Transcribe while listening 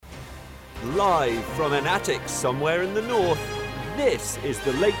Live from an attic somewhere in the north, this is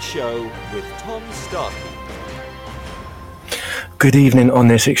The Late Show with Tom Starkey. Good evening on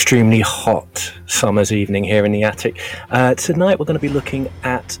this extremely hot summer's evening here in the attic. Tonight we're going to be looking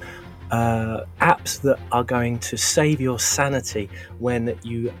at apps that are going to save your sanity when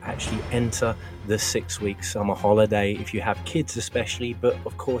you actually enter the 6-week summer holiday, if you have kids especially, but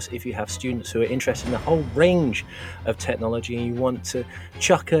of course if you have students who are interested in a whole range of technology and you want to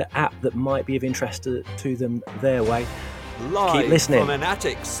chuck an app that might be of interest to them their way. Live keep listening. From an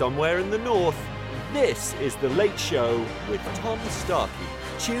attic somewhere in the north, this is The Late Show with Tom Starkey.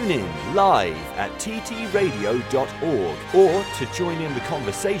 Tune in live at ttradio.org, or to join in the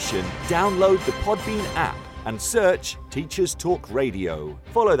conversation, download the Podbean app and search Teachers Talk Radio.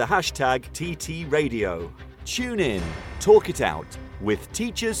 Follow the hashtag TTRadio. Tune in, talk it out with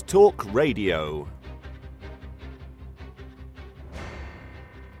Teachers Talk Radio.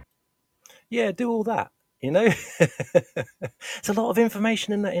 Yeah, do all that. You know, it's a lot of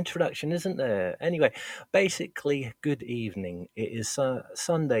information in that introduction, isn't there? Anyway, basically, good evening. It is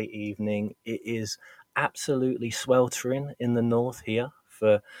Sunday evening. It is absolutely sweltering in the north here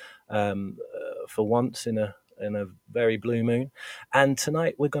for once in a very blue moon. And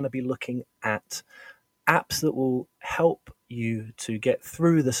tonight we're going to be looking at apps that will help you to get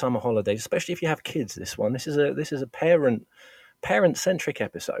through the summer holidays, especially if you have kids. This is a parent-centric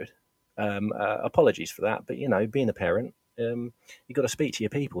episode. Apologies for that, but you know, being a parent, you've got to speak to your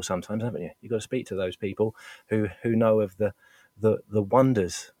people sometimes, haven't you? You've got to speak to those people who know of the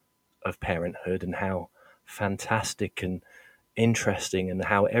wonders of parenthood and how fantastic and interesting and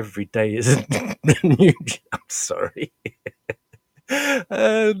how every day is a new. I'm sorry.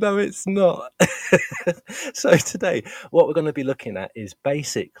 No, it's not. So today, what we're going to be looking at is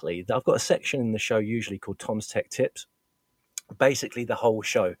basically, I've got a section in the show usually called Tom's Tech Tips. Basically, the whole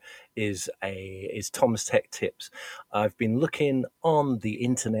show is Tom's Tech Tips. I've been looking on the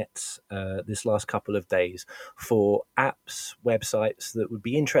internet this last couple of days for apps, websites that would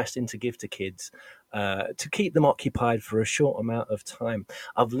be interesting to give to kids to keep them occupied for a short amount of time.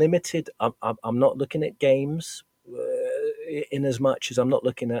 I've limited. I'm not looking at games in as much as I'm not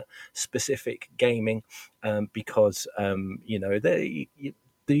looking at specific gaming because you know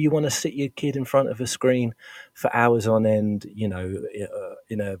do you want to sit your kid in front of a screen for hours on end, you know,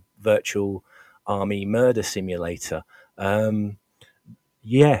 in a virtual army murder simulator?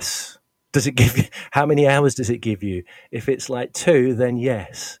 Yes. Does it give you, how many hours does it give you? If it's like 2, then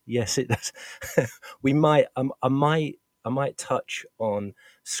yes, it does. I might touch on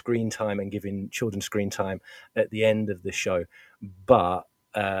screen time and giving children screen time at the end of the show. But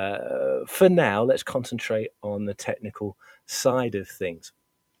for now, let's concentrate on the technical side of things.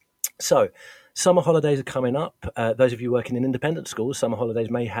 So, summer holidays are coming up. Those of you working in independent schools, summer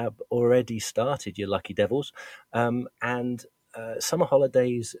holidays may have already started, you lucky devils. And summer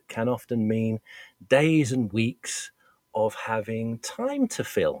holidays can often mean days and weeks of having time to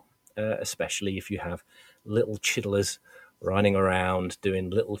fill, especially if you have little chiddlers running around doing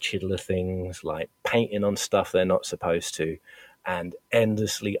little chiddler things like painting on stuff they're not supposed to and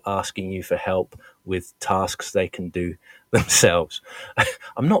endlessly asking you for help with tasks they can do themselves.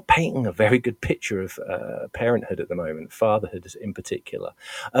 I'm not painting a very good picture of parenthood at the moment, fatherhood in particular.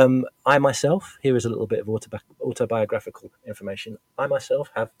 I myself, here is a little bit of autobiographical information. I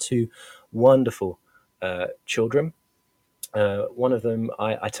myself have 2 wonderful children. One of them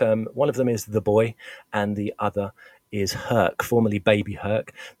one of them is the boy, and the other is Herc, formerly Baby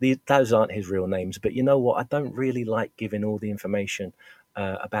Herc. Those aren't his real names, but you know what? I don't really like giving all the information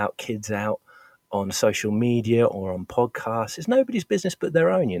about kids out on social media or on podcasts. It's nobody's business but their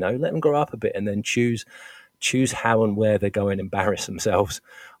own, you know. Let them grow up a bit and then choose how and where they're going to embarrass themselves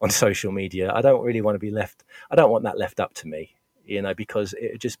on social media. I don't really want to be I don't want that left up to me, you know, because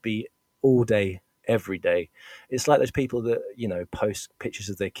it would just be all day, every day. It's like those people that, you know, post pictures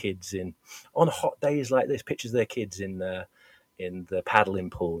of their kids on hot days like this, pictures of their kids in the paddling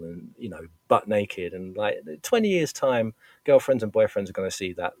pool and, you know, butt naked, and like 20 years time, girlfriends and boyfriends are going to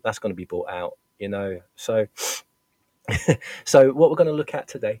see that. That's going to be bought out, you know. So what we're going to look at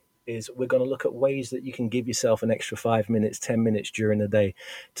today is we're going to look at ways that you can give yourself an extra 5 minutes, 10 minutes during the day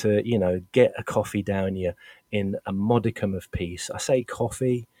to, you know, get a coffee down you in a modicum of peace. I say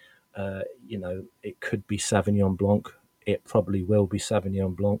coffee, you know, it could be Sauvignon Blanc. It probably will be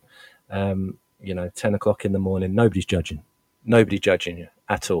Sauvignon Blanc. You know, 10 o'clock in the morning, nobody's judging you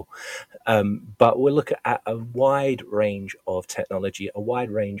at all. But we'll look at a wide range of technology, a wide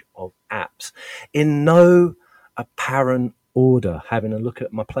range of apps in no apparent order. Having a look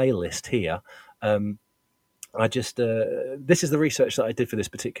at my playlist here, I just this is the research that I did for this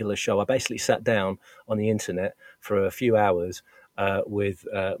particular show. I basically sat down on the internet for a few hours with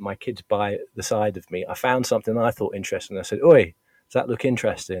my kids by the side of me. I found something I thought interesting. I said, "Oi, does that look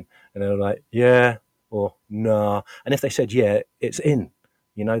interesting?" And they were like, "Yeah," or "Nah." And if they said, "Yeah," it's in.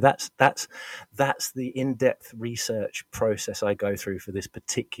 You know, that's the in-depth research process I go through for this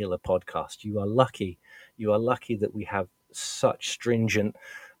particular podcast. You are lucky. You are lucky that we have such stringent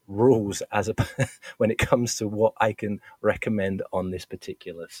rules as a when it comes to what I can recommend on this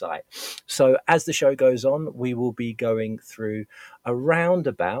particular site. So as the show goes on, we will be going through around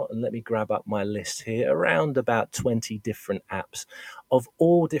about, and let me grab up my list here, around about 20 different apps of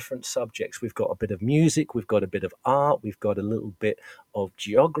all different subjects. We've got a bit of music, we've got a bit of art, we've got a little bit of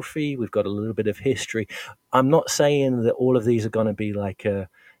geography, we've got a little bit of history. I'm not saying that all of these are going to be like a,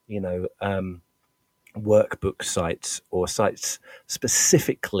 workbook sites or sites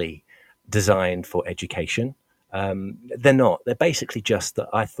specifically designed for education. They're not. They're basically just that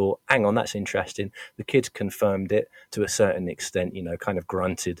I thought, hang on, that's interesting. The kids confirmed it to a certain extent, kind of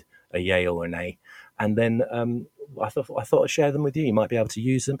grunted a yay or an A. And then I thought I'd share them with you. You might be able to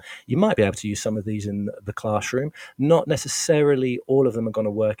use them. You might be able to use some of these in the classroom. Not necessarily all of them are going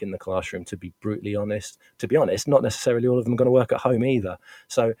to work in the classroom, to be brutally honest. To be honest, not necessarily all of them are going to work at home either.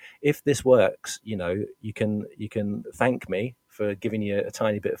 So if this works, you can thank me for giving you a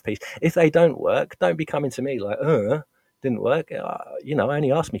tiny bit of peace. If they don't work, don't be coming to me like, didn't work. I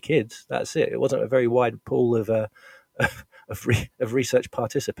only asked me kids. That's it. It wasn't a very wide pool of research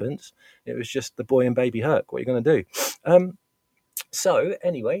participants. It was just the boy and baby Herc. What are you going to do? So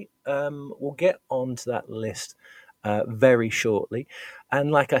anyway, we'll get on to that list very shortly.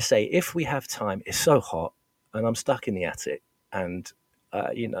 And like I say, if we have time, it's so hot and I'm stuck in the attic, and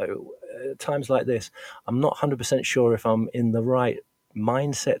times like this, I'm not 100% sure if I'm in the right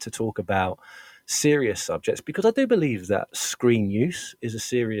mindset to talk about serious subjects, because I do believe that screen use is a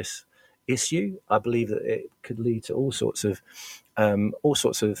serious issue. I believe that it could lead to all sorts of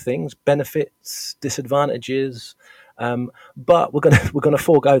things, benefits, disadvantages. But we're gonna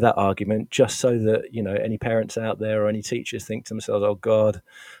forego that argument just so that any parents out there or any teachers think to themselves, oh God,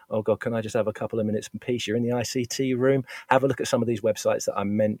 can I just have a couple of minutes in peace? You're in the ICT room. Have a look at some of these websites that I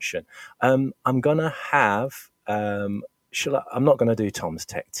mentioned. I'm gonna have. I'm not going to do Tom's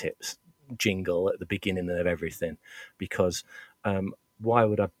Tech Tips jingle at the beginning of everything, because why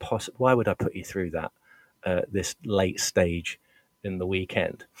would I put you through that this late stage in the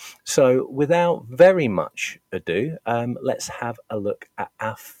weekend? So without very much ado, let's have a look at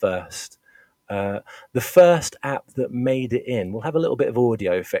our first the first app that made it in. We'll have a little bit of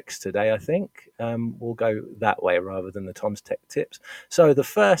audio effects today, I think. We'll go that way rather than the Tom's Tech Tips. So the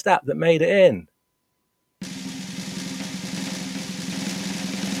first app that made it in.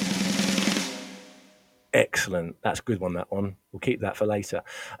 Excellent. That's a good one, that one. We'll keep that for later.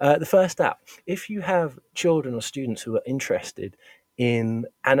 The first app, if you have children or students who are interested in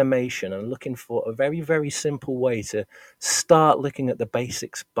animation and looking for a very, very simple way to start looking at the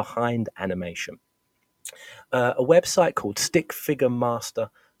basics behind animation, a website called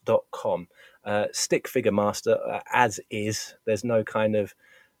stickfiguremaster.com. Stickfiguremaster, as is, there's no kind of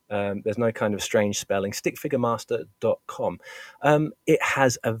strange spelling. Stickfiguremaster.com. It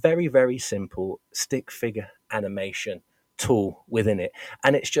has a very, very simple stick figure animation tool within it,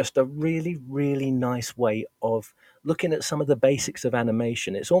 and it's just a really, really nice way of looking at some of the basics of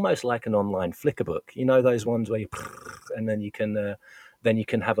animation. It's almost like an online Flickr book, those ones where you and then you can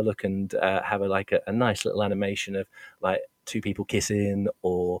have a look and have a nice little animation of like two people kissing,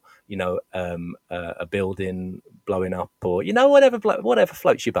 or a building blowing up, or whatever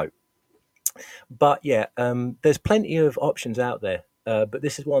floats your boat. But yeah, there's plenty of options out there, but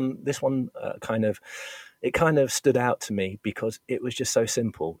this one kind of stood out to me because it was just so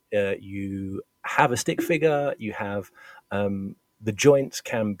simple. You have a stick figure, you have the joints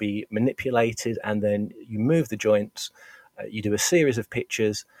can be manipulated, and then you move the joints, you do a series of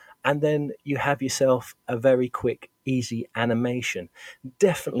pictures, and then you have yourself a very quick, easy animation.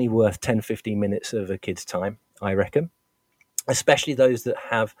 Definitely worth 10-15 minutes of a kid's time, I reckon, especially those that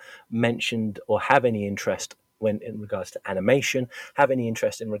have mentioned or have any interest when in regards to animation, have any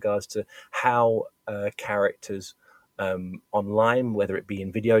interest in regards to how characters online, whether it be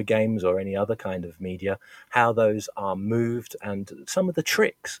in video games or any other kind of media, how those are moved, and some of the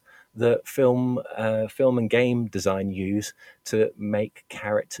tricks that film and game design use to make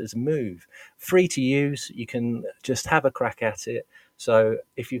characters move. Free to use, you can just have a crack at it. So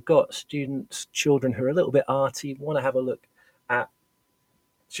if you've got children who are a little bit arty, want to have a look at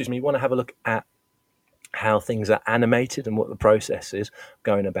how things are animated and what the process is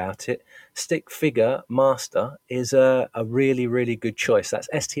going about it. Stick Figure Master is a really, really good choice. That's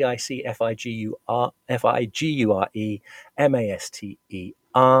STICFIGURE MASTER,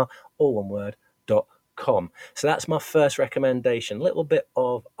 all one word, .com. So that's my first recommendation. A little bit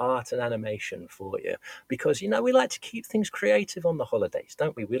of art and animation for you, because we like to keep things creative on the holidays,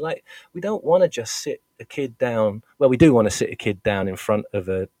 don't we? We don't want to just sit a kid down. Well, we do want to sit a kid down in front of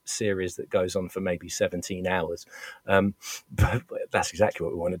a series that goes on for maybe 17 hours. But that's exactly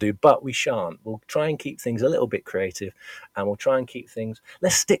what we want to do, but we shan't. We'll try and keep things a little bit creative, and we'll try and keep things.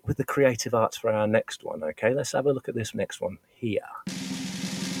 Let's stick with the creative arts for our next one. Okay, let's have a look at this next one here.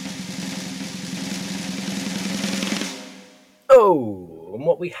 Oh, and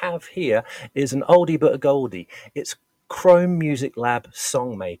what we have here is an oldie but a goldie. It's Chrome Music Lab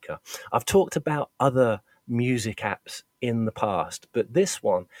Songmaker. I've talked about other music apps in the past, but this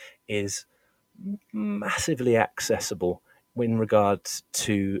one is massively accessible in regards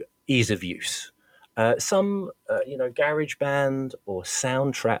to ease of use. Some, GarageBand or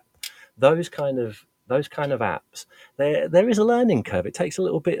Soundtrap, those kind of apps, there is a learning curve. It takes a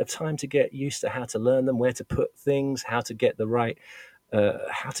little bit of time to get used to how to learn them, where to put things, how to get the right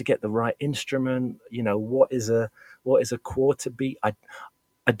instrument. What is a quarter beat. I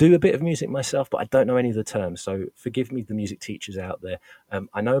do a bit of music myself, but I don't know any of the terms, so forgive me, the music teachers out there.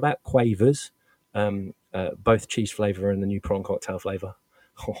 I know about quavers, both cheese flavour and the new prawn cocktail flavour.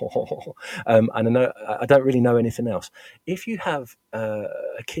 And I don't really know anything else. If you have a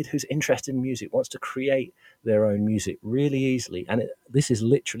kid who's interested in music, wants to create their own music really easily, and this is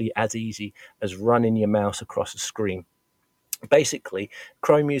literally as easy as running your mouse across a screen. Basically,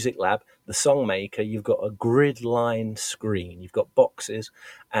 Chrome Music Lab, the Songmaker, you've got a grid line screen. You've got boxes,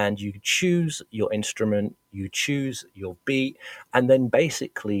 and you choose your instrument, you choose your beat, and then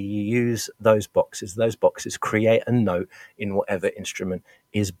basically you use those boxes. Those boxes create a note in whatever instrument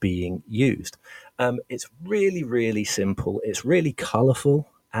is being used. It's really, really simple. It's really colourful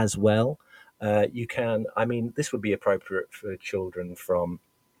as well. This would be appropriate for children from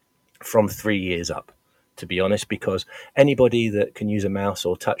 3 years up, to be honest, because anybody that can use a mouse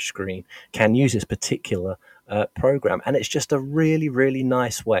or touch screen can use this particular program. And it's just a really, really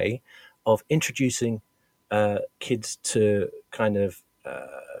nice way of introducing kids to kind of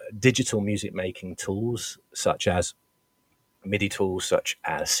digital music making tools, such as MIDI tools, such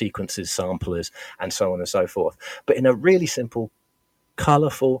as sequencers, samplers, and so on and so forth, but in a really simple,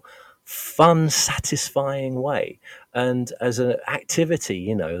 colourful, fun, satisfying way. And as an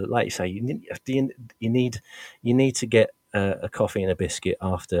activity, like you say, you need to get a coffee and a biscuit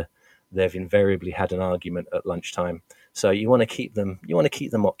after they've invariably had an argument at lunchtime. So you want to keep them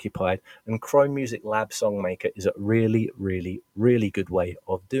occupied. And Chrome Music Lab Songmaker is a really, really, really good way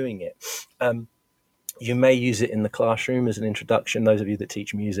of doing it. You may use it in the classroom as an introduction. Those of you that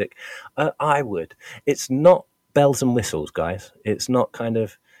teach music, I would. It's not bells and whistles, guys. It's not kind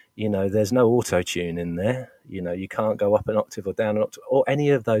of, there's no auto-tune in there. You can't go up an octave or down an octave or any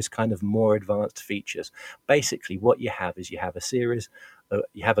of those kind of more advanced features. Basically, what you have is you have a series,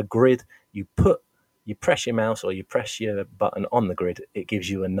 you have a grid, you press your mouse or you press your button on the grid, it gives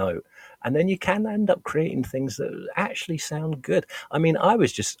you a note. And then you can end up creating things that actually sound good. I mean, I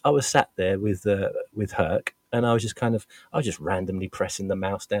was sat there with Herc, and I was just randomly pressing the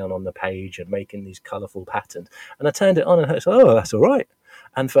mouse down on the page and making these colourful patterns. And I turned it on, and Herc said, "Oh, that's all right."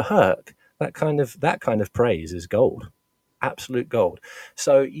 And for Herc, that kind of praise is gold, absolute gold.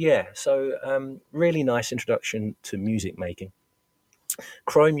 So really nice introduction to music making.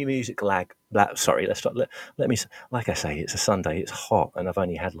 Chrome Music Lab. Sorry, let's start. Let me. Like I say, it's a Sunday. It's hot, and I've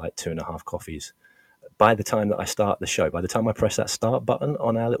only had like 2.5 coffees. By the time that I start the show, by the time I press that start button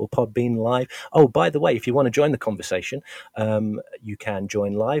on our little Podbean Live. Oh, by the way, if you want to join the conversation, you can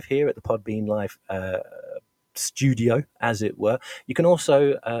join live here at the Podbean Live studio, as it were. You can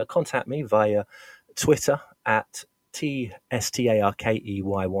also contact me via Twitter at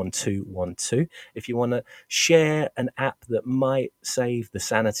TSTARKEY1212 if you want to share an app that might save the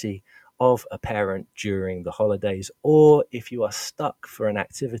sanity of a parent during the holidays, or if you are stuck for an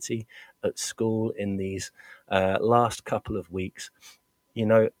activity at school in these last couple of weeks.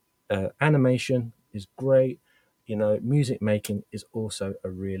 Animation is great. Music making is also a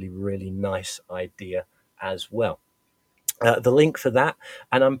really, really nice idea as well. The link for that,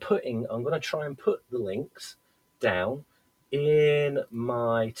 and I'm going to try and put the links down in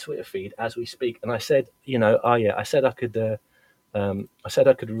my Twitter feed as we speak. And I said, I said I could do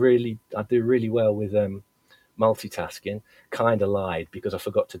really well with multitasking. Kind of lied because I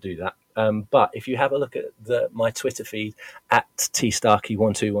forgot to do that. But if you have a look at my Twitter feed at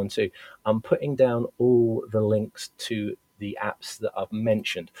tstarkey1212, I'm putting down all the links to the apps that I've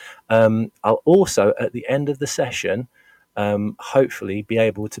mentioned. I'll also, at the end of the session, hopefully be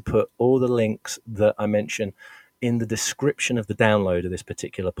able to put all the links that I mentioned in the description of the download of this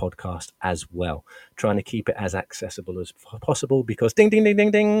particular podcast as well, trying to keep it as accessible as possible because ding, ding, ding,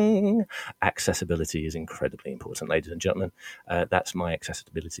 ding, ding, accessibility is incredibly important, ladies and gentlemen. That's my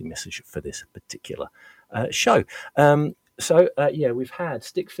accessibility message for this particular show. We've had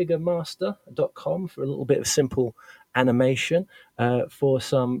stickfiguremaster.com for a little bit of simple animation, for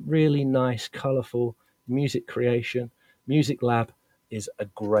some really nice, colourful music creation. Music Lab is a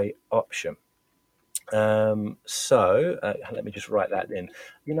great option. Let me just write that in.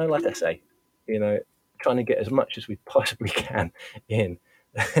 Like I say, trying to get as much as we possibly can in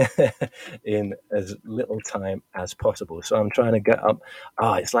in as little time as possible. So I'm trying to get up.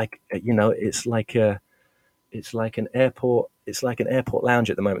 It's like an airport. It's like an airport lounge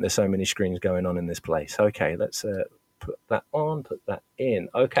at the moment. There's so many screens going on in this place. Okay, let's put that on. Put that in.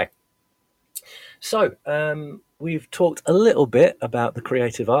 Okay. So we've talked a little bit about the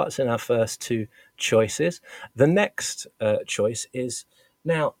creative arts in our first two choices. The next choice is,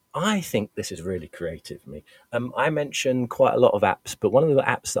 now I think this is really creative, me. I mention quite a lot of apps, but one of the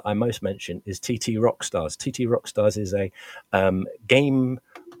apps that I most mention is TT Rockstars. TT Rockstars is a game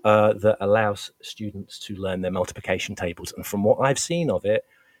that allows students to learn their multiplication tables. And from what I've seen of it,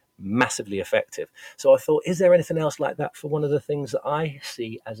 massively effective. So I thought, is there anything else like that for one of the things that I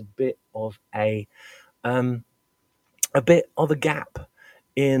see as a bit of a gap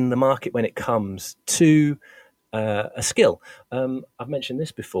in the market when it comes to a skill? I've mentioned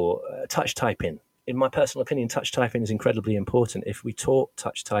this before, touch typing. In my personal opinion, touch typing is incredibly important. If we taught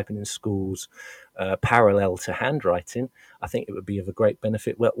touch typing in schools parallel to handwriting, I think it would be of a great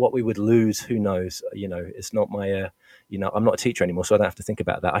benefit. Well, what we would lose, who knows? It's not my, I'm not a teacher anymore, so I don't have to think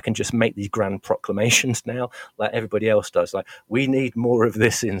about that. I can just make these grand proclamations now, like everybody else does. Like, we need more of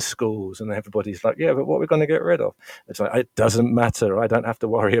this in schools, and everybody's like, yeah, but what are we going to get rid of? It's like, it doesn't matter. I don't have to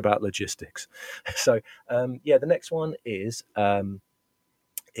worry about logistics. So, the next one is a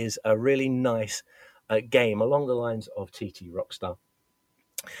really nice game along the lines of TT Rockstar.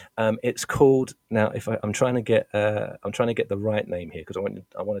 It's called, now if I'm trying to get the right name here because I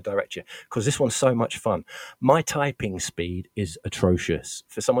want to direct you, because this one's so much fun. My typing speed is atrocious.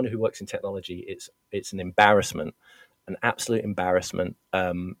 For someone who works in technology, it's an embarrassment, an absolute embarrassment.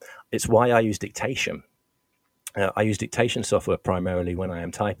 It's why I use dictation. I use dictation software primarily when I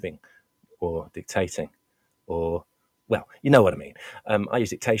am typing or dictating, or, well, you know what I mean. I use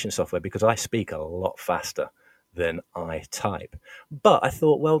dictation software because I speak a lot faster than I type. But I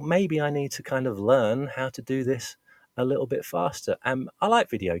thought, well, maybe I need to kind of learn how to do this a little bit faster. I like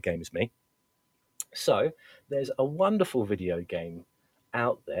video games, me. So there's a wonderful video game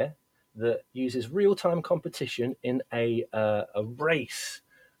out there that uses real-time competition in a race,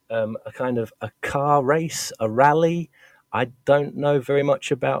 a kind of a car race, a rally. I don't know very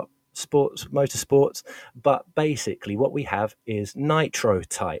much about motorsports, but basically what we have is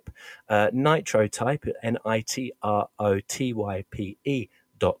NitroType. NitroType,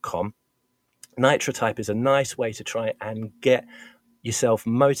 NitroType.com. NitroType is a nice way to try and get yourself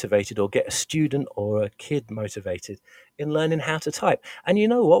motivated, or get a student or a kid motivated in learning how to type. And you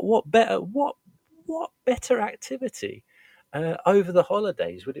know what better activity over the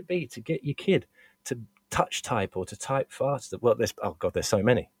holidays would it be to get your kid to touch type or to type faster? Well, there's so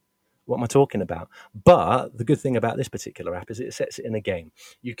many. What am I talking about? But the good thing about this particular app is it sets it in a game.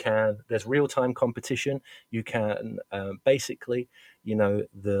 There's real-time competition. You can basically,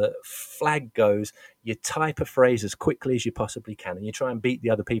 the flag goes, you type a phrase as quickly as you possibly can, and you try and beat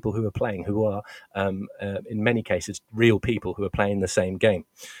the other people who are playing, who are, in many cases, real people who are playing the same game.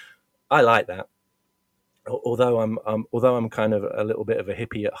 I like that. Although I'm kind of a little bit of a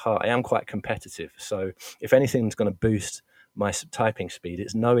hippie at heart, I am quite competitive. So if anything's going to boost my typing speed,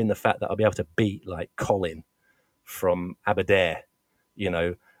 it's knowing the fact that I'll be able to beat like Colin from Aberdare,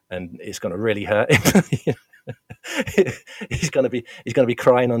 and it's going to really hurt him. He's going to be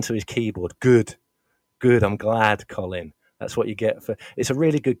crying onto his keyboard. Good. I'm glad, Colin. That's what you get for. It's a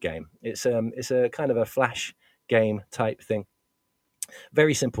really good game. It's a kind of a flash game type thing.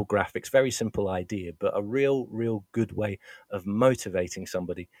 Very simple graphics, very simple idea, but a real good way of motivating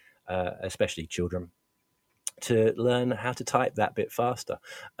somebody, especially children, to learn how to type that bit faster.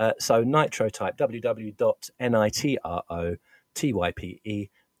 So NitroType,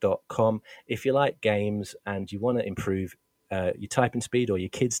 www.nitrotype.com. If you like games and you want to improve your typing speed or your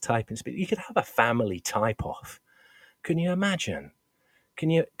kids' typing speed. You could have a family type off. Can you imagine?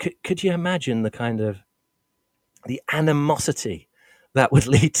 Could you imagine the kind of the animosity that would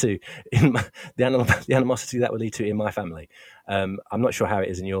lead to the animosity that would lead to in my family? I'm not sure how it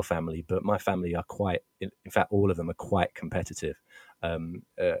is in your family, but my family are quite, in fact, all of them are quite competitive.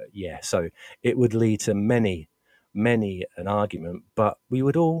 So it would lead to many an argument, but we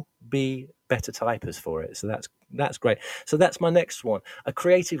would all be better typers for it. So that's great. So that's my next one: a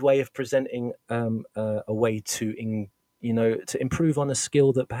creative way of presenting a way to to improve on a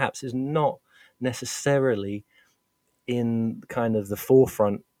skill that perhaps is not necessarily in kind of the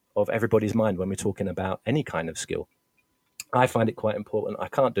forefront of everybody's mind when we're talking about any kind of skill. I find it quite important. I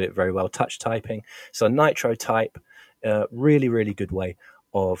can't do it very well, touch typing. So Nitro Type, really, really good way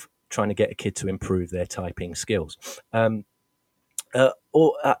of trying to get a kid to improve their typing skills.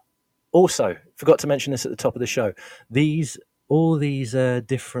 Also, forgot to mention this at the top of the show. All these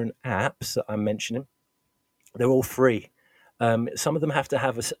different apps that I'm mentioning, they're all free. Some of them have to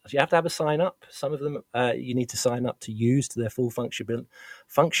have a sign up. Some of them you need to sign up to use to their full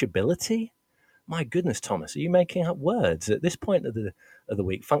functionality. My goodness, Thomas, are you making up words at this point of the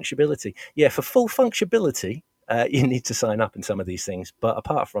week? Functionality, yeah, for full functionality, you need to sign up in some of these things. But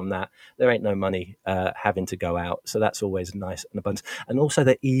apart from that, there ain't no money having to go out. So that's always nice and abundant. And also,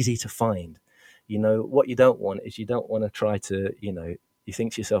 they're easy to find. What you don't want is you don't want to try to, you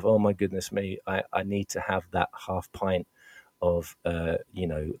think to yourself, oh my goodness me, I need to have that half pint of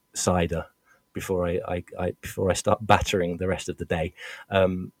cider before I start battering the rest of the day.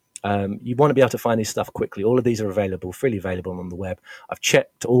 You want to be able to find these stuff quickly. All of these are freely available on the web. I've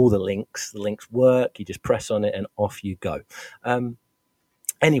checked all the links. The links work. You just press on it and off you go.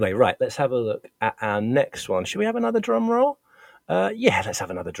 Anyway, right, let's have a look at our next one. Should we have another drum roll? Yeah, let's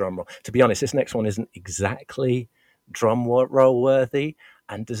have another drum roll. To be honest, this next one isn't exactly drum roll worthy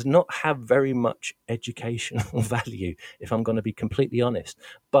and does not have very much educational value, if I'm going to be completely honest.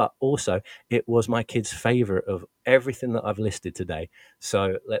 But also, it was my kid's favorite of everything that I've listed today.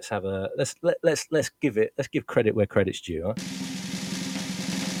 So let's give credit where credit's due. Huh?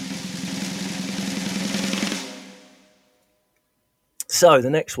 So the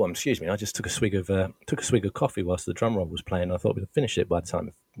next one, excuse me, I just took a swig of coffee whilst the drum roll was playing. I thought we'd finish it by the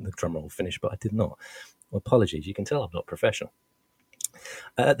time the drum roll finished, but I did not. Well, apologies. You can tell I'm not professional.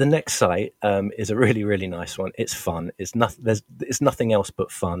 The next site is a really, really nice one. It's fun. It's nothing else but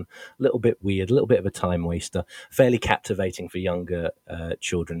fun. A little bit weird, a little bit of a time waster. Fairly captivating for younger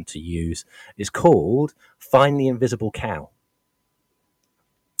children to use. It's called Find the Invisible Cow.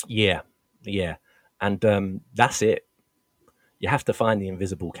 Yeah, and that's it. You have to find the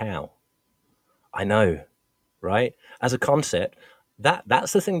invisible cow. I know, right? As a concept,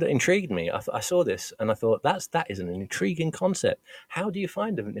 that's the thing that intrigued me. I saw this and I thought that is an intriguing concept. How do you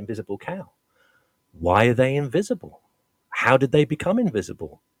find an invisible cow? Why are they invisible? How did they become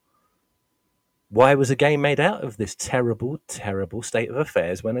invisible? Why was a game made out of this terrible, terrible state of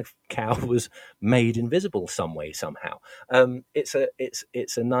affairs when a cow was made invisible some way, somehow? It's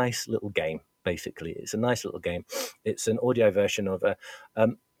a nice little game. Basically, it's a nice little game. It's an audio version of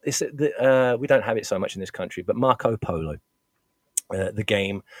we don't have it so much in this country, but Marco Polo, the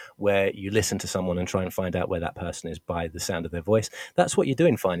game where you listen to someone and try and find out where that person is by the sound of their voice. That's what you do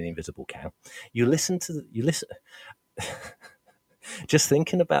in Finding the Invisible Cow. You listen. Just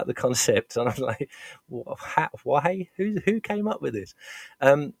thinking about the concept, and I'm like, why? Who came up with this?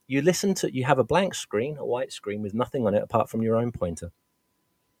 You have a blank screen, a white screen with nothing on it apart from your own pointer.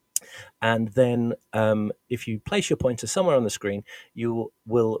 And then if you place your pointer somewhere on the screen, you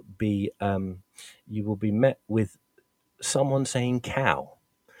will be met with someone saying cow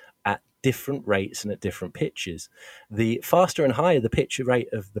at different rates and at different pitches. The faster and higher the pitch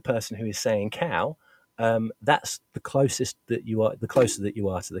rate of the person who is saying cow, that's the closer that you are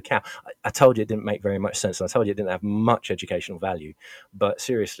to the cow. I told you it didn't make very much sense. I told you it didn't have much educational value. But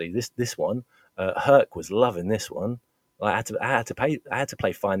seriously, this one, Herc was loving this one. I had to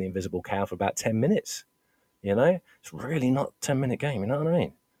play Find the Invisible Cow for about 10 minutes. It's really not a 10-minute game. You know what I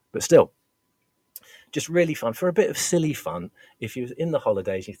mean? But still, just really fun for a bit of silly fun. If you're in the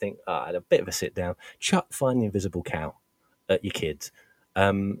holidays, you think, I had a bit of a sit down, chuck Find the Invisible Cow at your kids.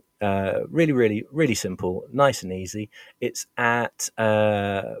 Really, really, really simple, nice and easy. It's at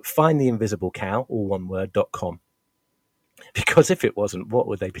findtheinvisiblecow, all one word, .com. Because if it wasn't, what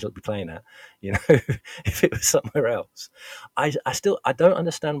would they be playing at? If it was somewhere else. I don't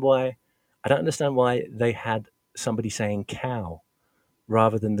understand why. I don't understand why they had somebody saying cow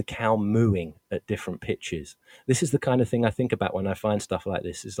rather than the cow mooing at different pitches. This is the kind of thing I think about when I find stuff like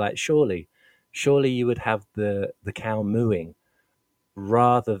this. It's like, surely surely you would have the cow mooing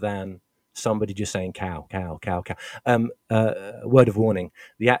rather than somebody just saying cow, cow, cow, cow. Word of warning,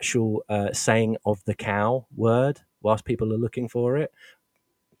 the actual saying of the cow word whilst people are looking for it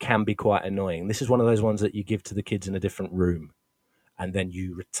can be quite annoying. This is one of those ones that you give to the kids in a different room, and then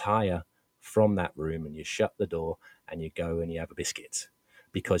you retire from that room and you shut the door and you go and you have a biscuit,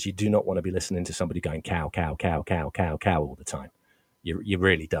 because you do not want to be listening to somebody going cow, cow, cow, cow, cow, cow all the time. You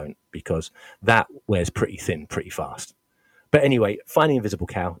really don't, because that wears pretty thin pretty fast. But anyway, Finding Invisible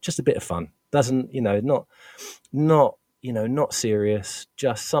Cow, just a bit of fun. Doesn't, not serious,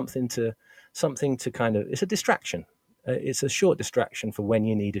 just something to kind of, it's a distraction. It's a short distraction for when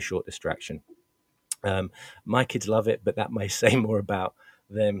you need a short distraction. My kids love it, but that may say more about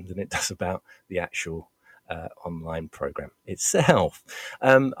them than it does about the actual online program itself.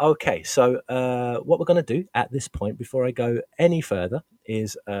 Okay, so what we're going to do at this point, before I go any further,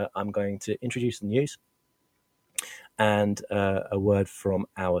 is I'm going to introduce the news and a word from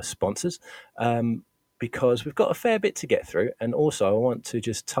our sponsors, because we've got a fair bit to get through. And also I want to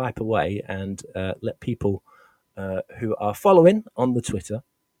just type away and let people who are following on the Twitter,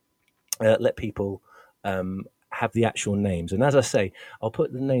 let people have the actual names. And as I say, I'll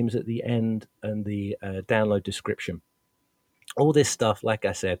put the names at the end and the download description. All this stuff, like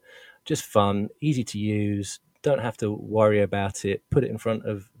I said, just fun, easy to use, don't have to worry about it. Put it in front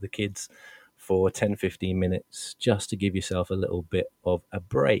of the kids for 10-15 minutes just to give yourself a little bit of a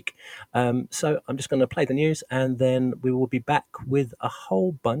break. So I'm just going to play the news, and then we will be back with a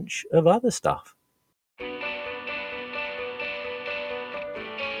whole bunch of other stuff.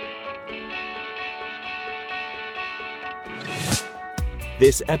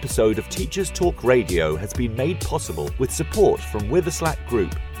 This episode of Teachers Talk Radio has been made possible with support from Witherslack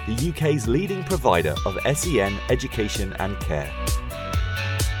Group, the UK's leading provider of SEN education and care.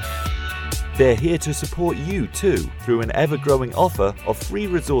 They're here to support you too through an ever-growing offer of free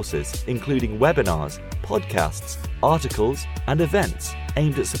resources, including webinars, podcasts, articles, and events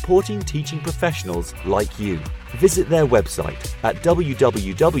aimed at supporting teaching professionals like you. Visit their website at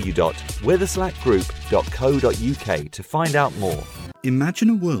www.witherslackgroup.co.uk to find out more. Imagine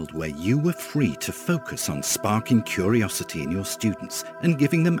a world where you were free to focus on sparking curiosity in your students and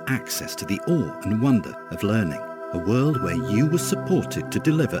giving them access to the awe and wonder of learning. A world where you were supported to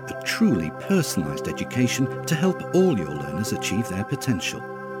deliver a truly personalised education to help all your learners achieve their potential.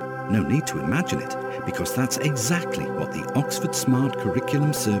 No need to imagine it, because that's exactly what the Oxford Smart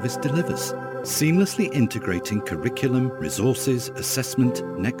Curriculum Service delivers. Seamlessly integrating curriculum, resources, assessment,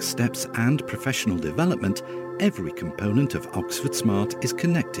 next steps and professional development, every component of Oxford Smart is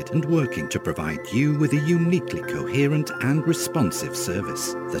connected and working to provide you with a uniquely coherent and responsive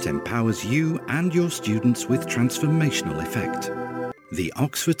service that empowers you and your students with transformational effect. The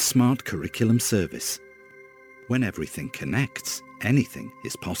Oxford Smart Curriculum Service. When everything connects, anything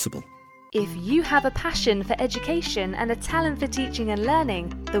is possible. If you have a passion for education and a talent for teaching and learning,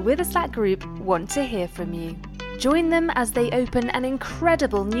 the Witherslack Group want to hear from you. Join them as they open an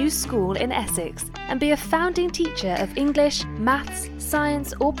incredible new school in Essex and be a founding teacher of English, maths,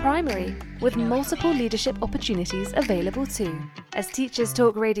 science or primary, with multiple leadership opportunities available too. As Teachers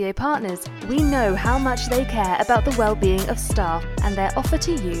Talk Radio partners, we know how much they care about the well-being of staff, and their offer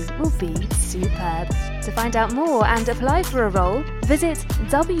to you will be superb. To find out more and apply for a role, visit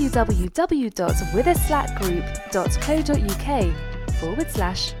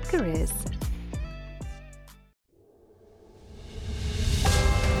www.witherslackgroup.co.uk/careers.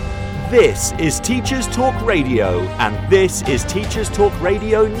 This is Teachers Talk Radio, and this is Teachers Talk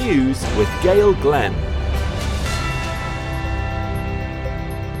Radio News with Gail Glenn.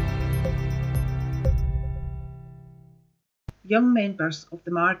 Young members of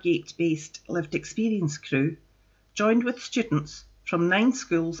the Margate-based Lived Experience crew joined with students from 9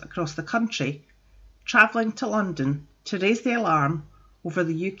 schools across the country, travelling to London to raise the alarm over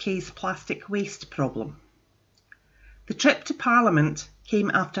the UK's plastic waste problem. The trip to Parliament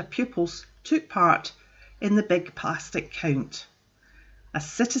came after pupils took part in the Big Plastic Count, a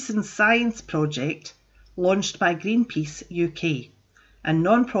citizen science project launched by Greenpeace UK and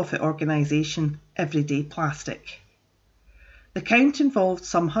non-profit organisation Everyday Plastic. The count involved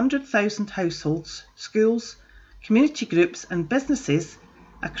some 100,000 households, schools, community groups and businesses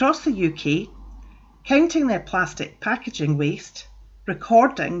across the UK, counting their plastic packaging waste,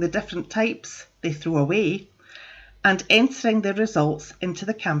 recording the different types they throw away, and entering the results into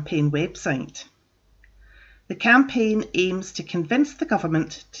the campaign website. The campaign aims to convince the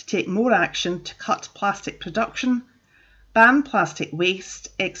government to take more action to cut plastic production, ban plastic waste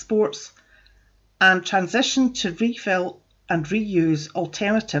exports, and transition to refill and reuse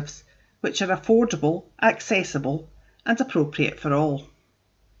alternatives which are affordable, accessible and appropriate for all.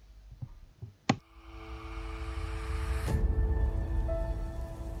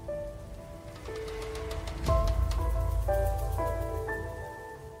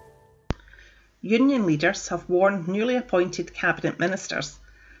 Union leaders have warned newly appointed Cabinet Ministers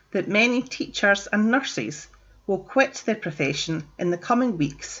that many teachers and nurses will quit their profession in the coming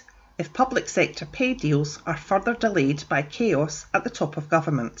weeks if public sector pay deals are further delayed by chaos at the top of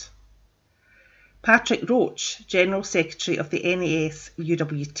government. Patrick Roach, General Secretary of the NAS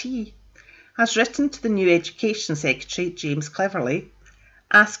UWT, has written to the new Education Secretary, James Cleverly,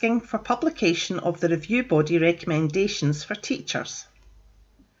 asking for publication of the review body recommendations for teachers.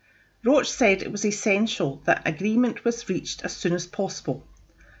 Roach said it was essential that agreement was reached as soon as possible,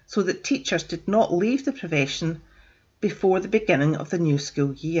 so that teachers did not leave the profession before the beginning of the new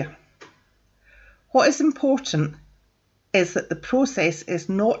school year. What is important is that the process is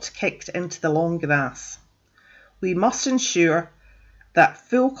not kicked into the long grass. We must ensure that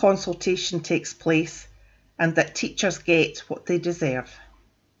full consultation takes place and that teachers get what they deserve.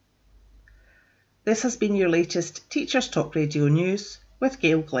 This has been your latest Teachers Talk Radio News with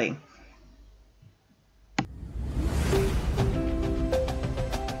Gail Glenn.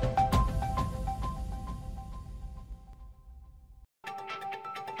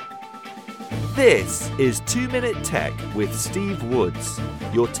 This is 2 Minute Tech with Steve Woods,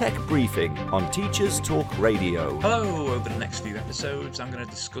 your tech briefing on Teachers Talk Radio. Hello, over the next few episodes I'm going to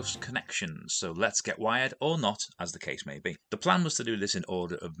discuss connections, so let's get wired or not, as the case may be. The plan was to do this in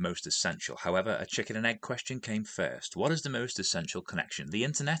order of most essential, however a chicken and egg question came first. What is the most essential connection, the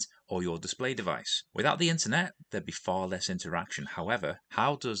internet or your display device? Without the internet there'd be far less interaction, however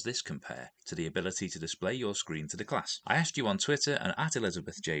how does this compare to the ability to display your screen to the class? I asked you on Twitter and at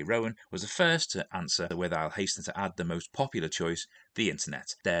Elizabeth J. Rowan was the first to answer with, I'll hasten to add, the most popular choice, the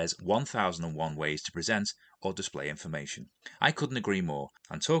internet. There's 1001 ways to present or display information. I couldn't agree more.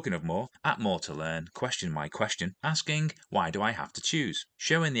 And talking of more, at More to Learn questioned my question, asking, why do I have to choose?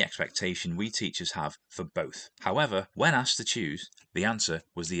 Showing the expectation we teachers have for both. However, when asked to choose, the answer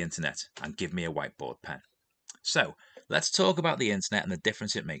was the internet, and give me a whiteboard pen. So, let's talk about the internet and the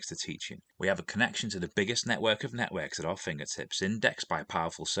difference it makes to teaching. We have a connection to the biggest network of networks at our fingertips, indexed by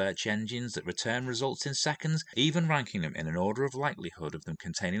powerful search engines that return results in seconds, even ranking them in an order of likelihood of them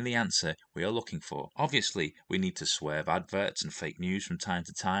containing the answer we are looking for. Obviously, we need to swerve adverts and fake news from time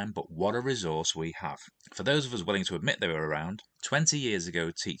to time, but what a resource we have. For those of us willing to admit they were around, 20 years ago,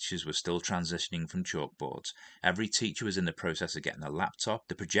 teachers were still transitioning from chalkboards. Every teacher was in the process of getting a laptop,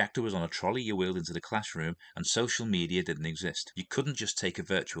 the projector was on a trolley you wheeled into the classroom, and social media didn't exist. You couldn't just take a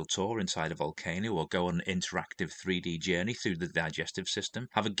virtual tour inside a volcano or go on an interactive 3D journey through the digestive system,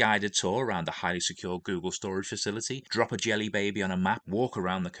 have a guided tour around a highly secure Google storage facility, drop a jelly baby on a map, walk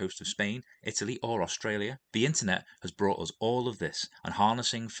around the coast of Spain, Italy or Australia. The internet has brought us all of this, and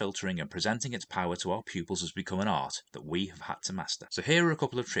harnessing, filtering and presenting its power to our pupils has become an art that we have had to master. So here are a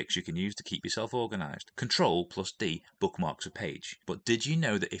couple of tricks you can use to keep yourself organised. Control plus D bookmarks a page. But did you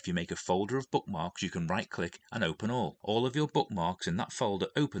know that if you make a folder of bookmarks, you can right click and open all? All of your bookmarks in that folder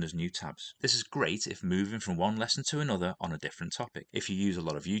open as new tabs. This is great if moving from one lesson to another on a different topic. If you use a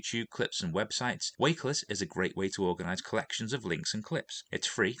lot of YouTube clips and websites, Wakelet is a great way to organise collections of links and clips. It's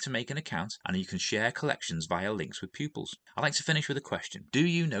free to make an account and you can share collections via links with pupils. I'd like to finish with a question. Do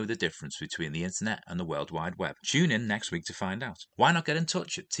you know the difference between the internet and the World Wide Web? Tune in next week to find out. Why not get in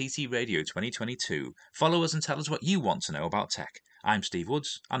touch at TT Radio 2022? Follow us and tell us what you want to know about tech. I'm Steve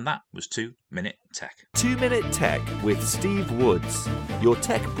Woods, and that was 2 Minute Tech. 2 Minute Tech with Steve Woods, your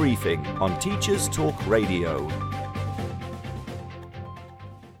tech briefing on Teachers Talk Radio.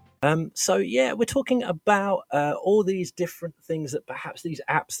 We're talking about all these different things that perhaps these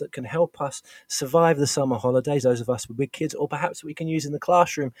apps that can help us survive the summer holidays, those of us with kids, or perhaps we can use in the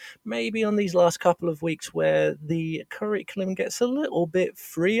classroom, maybe on these last couple of weeks where the curriculum gets a little bit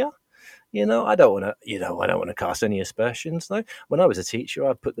freer. I don't want to cast any aspersions, though. When I was a teacher,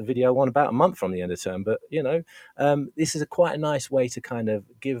 I'd put the video on about a month from the end of term. But, this is quite a nice way to kind of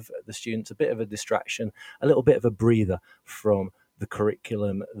give the students a bit of a distraction, a little bit of a breather from the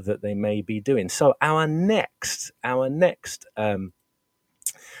curriculum that they may be doing. So our next app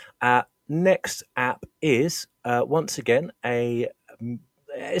is once again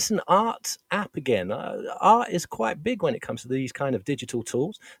it's an art app again. Art is quite big when it comes to these kind of digital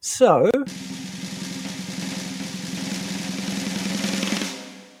tools. So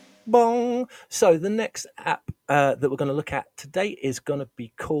the next app that we're going to look at today is going to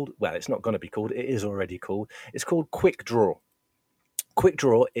be called, well, it's not going to be called, it is already called. It's called Quick Draw. Quick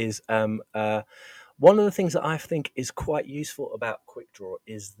Draw is one of the things that I think is quite useful about Quick Draw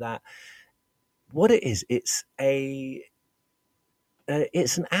is that what it is, it's an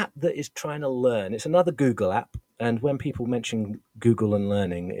app that is trying to learn. It's another Google app. And when people mention Google and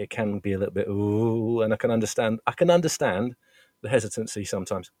learning, it can be a little bit, ooh, and I can understand the hesitancy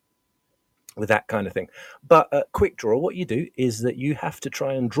sometimes with that kind of thing. But Quick Draw, what you do is that you have to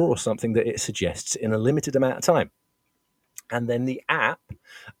try and draw something that it suggests in a limited amount of time. And then the app,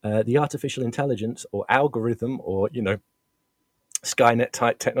 the artificial intelligence or algorithm or, Skynet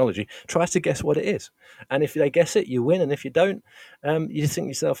type technology tries to guess what it is. And if they guess it, you win. And if you don't, you think to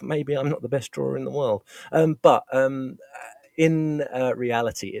yourself, maybe I'm not the best drawer in the world. But in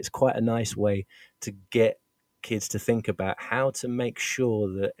reality, it's quite a nice way to get kids to think about how to make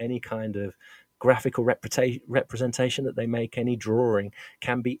sure that any kind of graphical representation that they make, any drawing,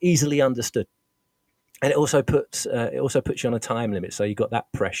 can be easily understood. And it also puts you on a time limit, so you got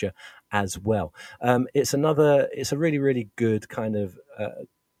that pressure as well. It's a really, really good kind of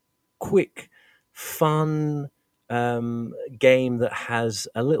quick, fun game that has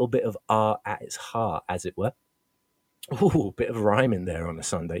a little bit of art at its heart, as it were. Ooh, a bit of rhyme in there on a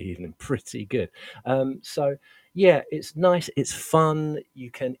Sunday evening, pretty good. So yeah, it's nice, it's fun. You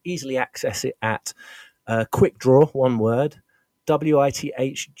can easily access it at Quick Draw, one word, Quick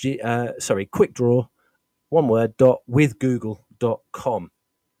Draw, one word, .withgoogle.com.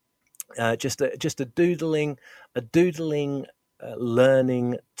 Just a doodling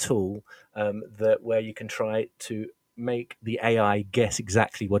learning tool where you can try to make the AI guess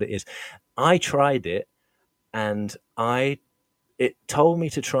exactly what it is. I tried it, and it told me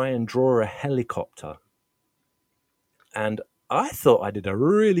to try and draw a helicopter, and I thought I did a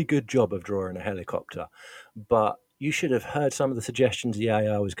really good job of drawing a helicopter, but you should have heard some of the suggestions the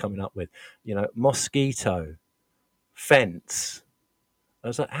AI was coming up with. Mosquito, fence. I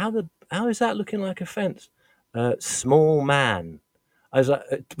was like, how is that looking like a fence? Small man. I was like,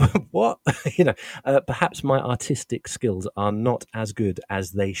 what? Perhaps my artistic skills are not as good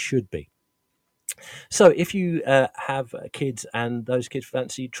as they should be. So if you have kids and those kids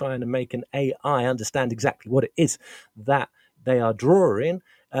fancy trying to make an AI understand exactly what it is that they are drawing,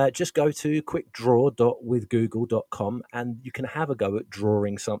 just go to quickdraw.withgoogle.com and you can have a go at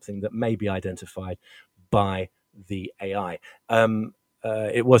drawing something that may be identified by the AI.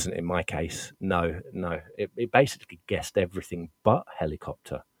 It wasn't in my case. No. It basically guessed everything but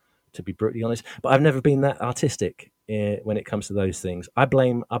helicopter, to be brutally honest. But I've never been that artistic when it comes to those things. I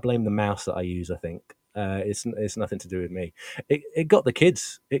blame the mouse that I use. I think it's nothing to do with me. It got the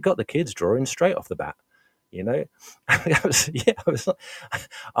kids drawing straight off the bat. I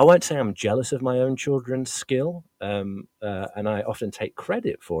won't say I'm jealous of my own children's skill, and I often take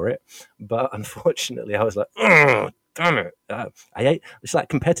credit for it. But unfortunately, I was like, oh, damn it! I hate it's like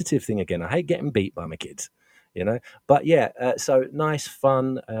competitive thing again. I hate getting beat by my kids, But yeah, so nice,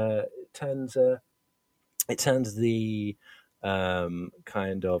 fun. It turns the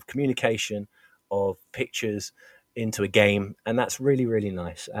kind of communication of pictures into a game, and that's really, really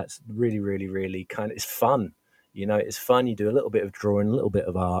nice. That's really, really, really it's fun. It's fun. You do a little bit of drawing, a little bit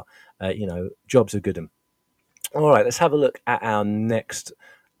of art. Jobs are good. All right, let's have a look at our next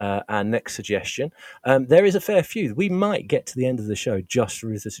suggestion. There is a fair few. We might get to the end of the show just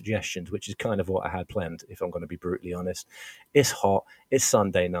through the suggestions, which is kind of what I had planned, if I'm going to be brutally honest. It's hot. It's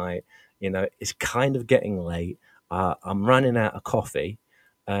Sunday night. It's kind of getting late. I'm running out of coffee.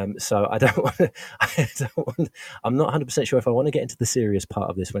 So I don't want. I'm not 100% sure if I want to get into the serious part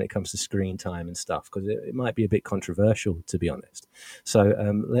of this when it comes to screen time and stuff, because it might be a bit controversial, to be honest. So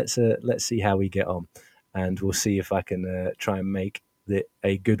let's see how we get on, and we'll see if I can try and make it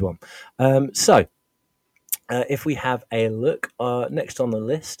a good one. So if we have a look next on the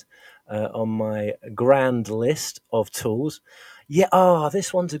list, on my grand list of tools. Yeah,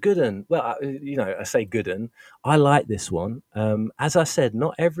 this one's a good one. Well, I say good one. I like this one. As I said,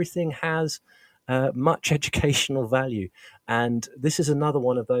 not everything has much educational value. And this is another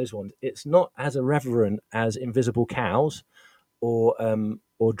one of those ones. It's not as irreverent as Invisible Cows or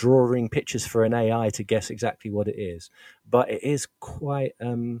drawing pictures for an AI to guess exactly what it is. But it is quite...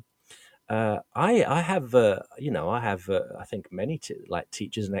 I think many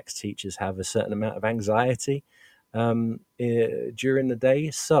teachers and ex-teachers have a certain amount of anxiety during the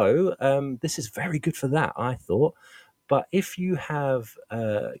day. So this is very good for that, I thought. But if you have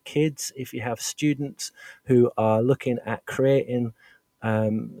kids, if you have students who are looking at creating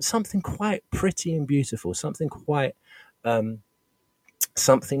something quite pretty and beautiful, something quite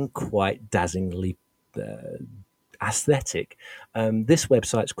dazzlingly aesthetic, this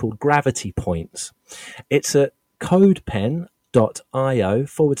website's called Gravity Points. It's a CodePen,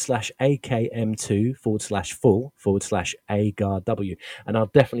 bit.ly/akm2/full/agarw. And I'll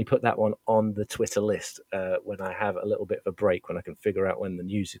definitely put that one on the Twitter list when I have a little bit of a break, when I can figure out when the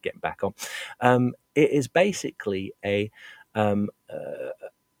news is getting back on. It is basically an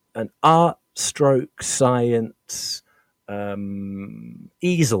art stroke science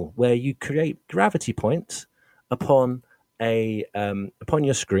easel where you create gravity points upon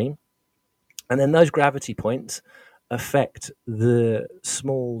your screen, and then those gravity points affect the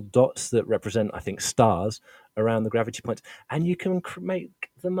small dots that represent, I think, stars around the gravity points, and you can make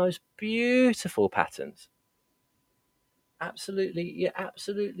the most beautiful patterns. Absolutely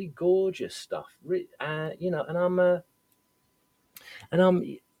gorgeous stuff.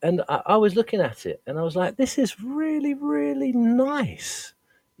 And I was looking at it, and I was like, this is really, really nice.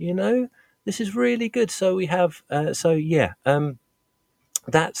 This is really good. So we have,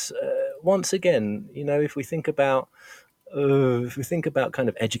 that's once again, if we think about kind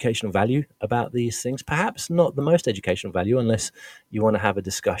of educational value about these things, perhaps not the most educational value, unless you want to have a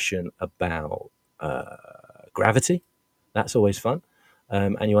discussion about gravity. That's always fun.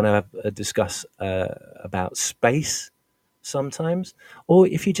 And you want to discuss about space sometimes, or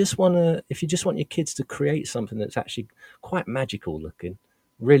if you just want your kids to create something that's actually quite magical looking,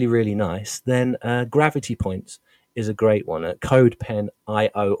 really, really nice, then Gravity Points is a great one at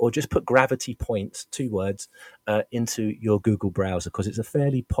CodePen.io, or just put Gravity Points, 2 words, into your Google browser, because it's a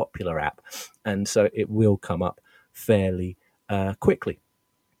fairly popular app, and so it will come up fairly quickly.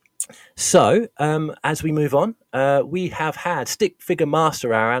 So as we move on, we have had Stick Figure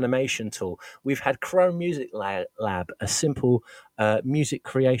Master, our animation tool. We've had Chrome Music Lab, a simple music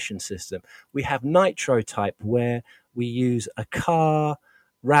creation system. We have Nitro Type, where we use a car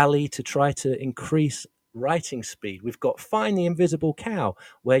rally to try to increase writing speed. We've got Find the Invisible Cow,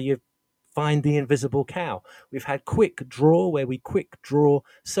 where you find the invisible cow. We've had Quick Draw, where we quick draw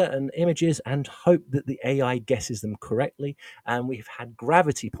certain images and hope that the AI guesses them correctly. And we've had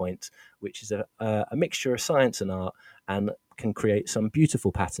Gravity Points, which is a mixture of science and art, and can create some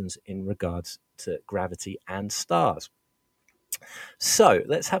beautiful patterns in regards to gravity and stars. So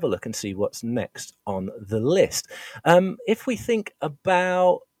let's have a look and see what's next on the list. If we think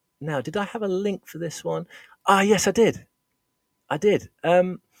about, now, did I have a link for this one? Yes, I did.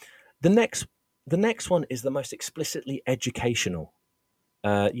 The next one is the most explicitly educational.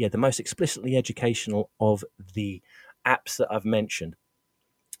 The most explicitly educational of the apps that I've mentioned.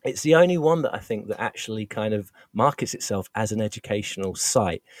 It's the only one that I think that actually kind of markets itself as an educational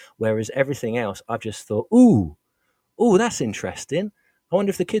site, whereas everything else I've just thought, ooh, that's interesting. I wonder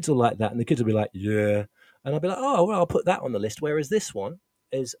if the kids will like that, and the kids will be like, yeah, and I'll be like, oh, well, I'll put that on the list. Whereas this one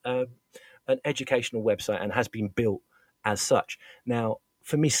is an educational website and has been built as such. Now,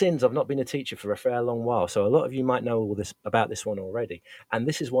 for me, sins, I've not been a teacher for a fair long while, so a lot of you might know all this about this one already. And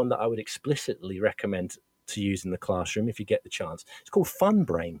this is one that I would explicitly recommend to use in the classroom if you get the chance. It's called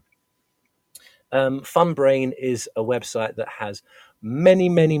FunBrain. FunBrain is a website that has many,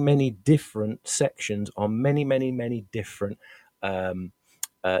 many, many different sections on many, many, many different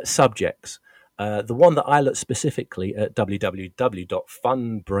subjects. The one that I looked specifically at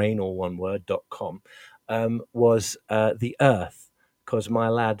www.funbrain.com was the Earth, because my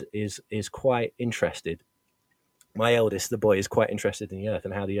lad is quite interested. My eldest, the boy, is quite interested in the Earth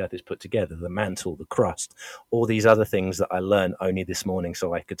and how the Earth is put together, the mantle, the crust, all these other things that I learned only this morning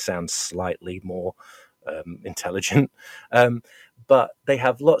so I could sound slightly more intelligent. But they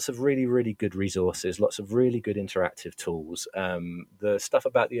have lots of really, really good resources, lots of really good interactive tools. The stuff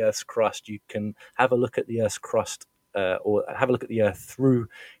about the Earth's crust, you can have a look at the Earth's crust or have a look at the Earth through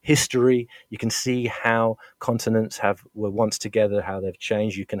history. You can see how continents were once together, how they've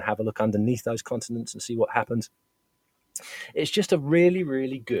changed. You can have a look underneath those continents and see what happens. It's just a really,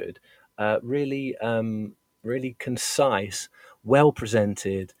 really good, really concise,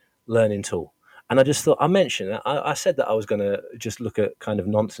 well-presented learning tool. And I just thought, I mentioned that. I said that I was going to just look at kind of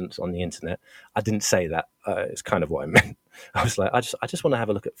nonsense on the internet. I didn't say that. It's kind of what I meant. I was like, I just want to have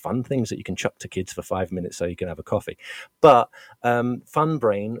a look at fun things that you can chuck to kids for 5 minutes so you can have a coffee. But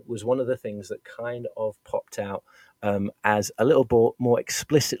FunBrain was one of the things that kind of popped out as a little more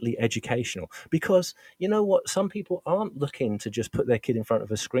explicitly educational. Because, you know what, some people aren't looking to just put their kid in front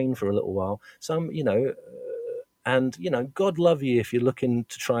of a screen for a little while. Some, and, God love you if you're looking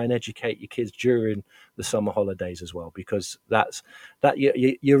to try and educate your kids during the summer holidays as well, because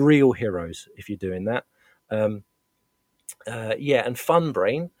you're real heroes if you're doing that. And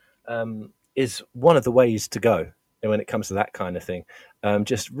FunBrain is one of the ways to go when it comes to that kind of thing.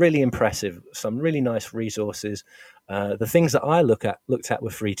 Just really impressive, some really nice resources. The things that I looked at were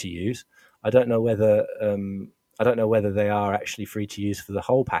free to use. I don't know whether I don't know whether they are actually free to use for the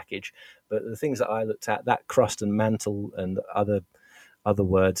whole package, but the things that I looked at, that crust and mantle and other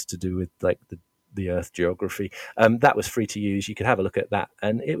words to do with like the Earth geography, that was free to use. You could have a look at that,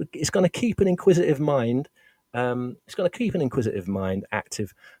 and it's going to keep an inquisitive mind. It's going to keep an inquisitive mind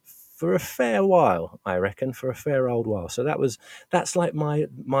active for a fair while, I reckon, for a fair old while. So that's like my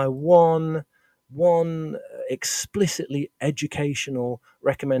one explicitly educational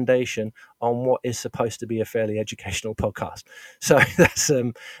recommendation on what is supposed to be a fairly educational podcast. So that's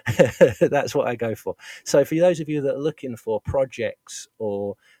what I go for. So for those of you that are looking for projects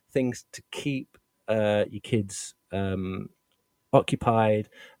or things to keep your kids occupied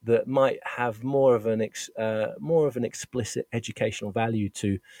that might have more of an explicit educational value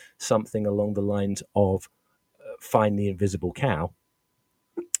to something along the lines of Find the Invisible Cow,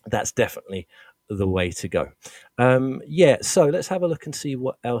 that's definitely the way to go. So let's have a look and see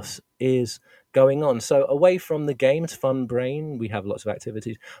what else is going on. So away from the games, Fun Brain, we have lots of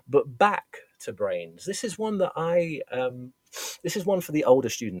activities, but back to Brains. This is one that this is one for the older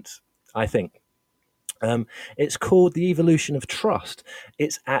students, I think. It's called The Evolution of Trust.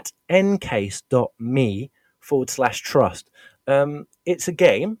 It's at ncase.me/trust. It's a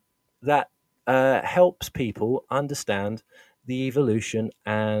game that helps people understand the evolution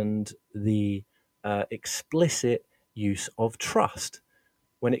and the explicit use of trust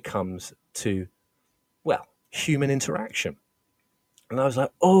when it comes to, well, human interaction. And I was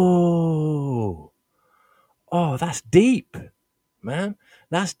like, oh, that's deep, man.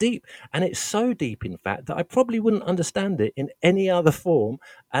 That's deep. And it's so deep, in fact, that I probably wouldn't understand it in any other form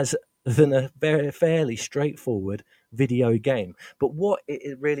than a very fairly straightforward video game. But what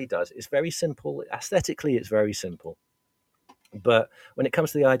it really does is very simple. Aesthetically, it's very simple. But when it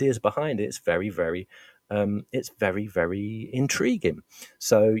comes to the ideas behind it, it's very, very intriguing.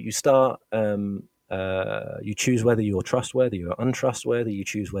 So you start, you choose whether you're trustworthy or untrustworthy. You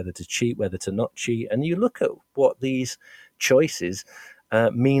choose whether to cheat, whether to not cheat, and you look at what these choices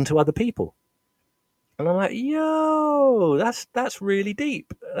mean to other people. And I'm like, yo, that's really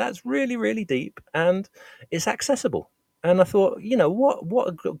deep. That's really, really deep, and it's accessible. And I thought, what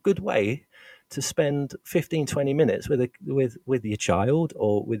a good way to spend 15, 20 minutes with your child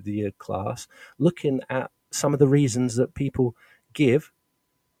or with your class, looking at some of the reasons that people give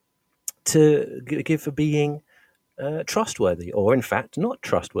for being trustworthy, or in fact not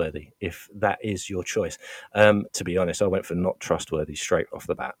trustworthy, if that is your choice. To be honest, I went for not trustworthy straight off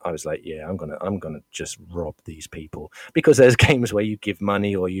the bat. I was like, yeah, I'm gonna just rob these people, because there's games where you give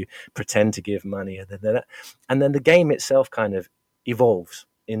money or you pretend to give money, and then the game itself kind of evolves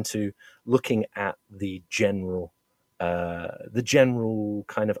into looking at the general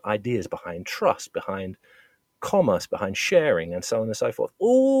kind of ideas behind trust, behind commerce, behind sharing, and so on and so forth,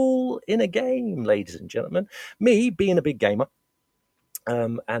 all in a game, ladies and gentlemen. Me being a big gamer,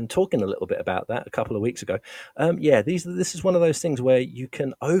 and talking a little bit about that a couple of weeks ago. This is one of those things where you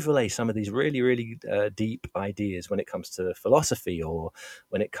can overlay some of these really, really deep ideas when it comes to philosophy, or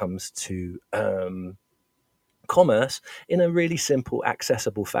when it comes to commerce, in a really simple,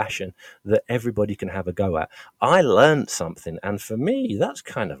 accessible fashion that everybody can have a go at. I learned something, and for me, that's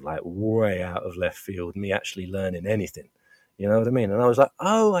kind of like way out of left field, me actually learning anything. You know what I mean? And I was like,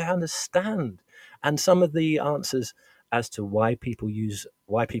 oh, I understand. And some of the answers as to why people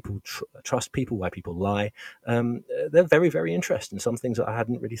trust people, why people lie, they're very, very interesting. Some things that I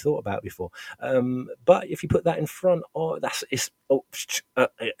hadn't really thought about before. But if you put that in front,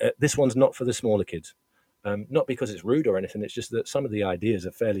 this one's not for the smaller kids. Not because it's rude or anything. It's just that some of the ideas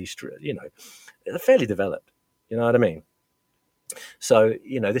are fairly, they're fairly developed. You know what I mean? So,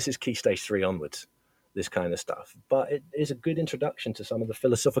 this is Key Stage 3 onwards, this kind of stuff. But it is a good introduction to some of the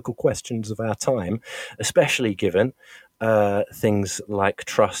philosophical questions of our time, especially given things like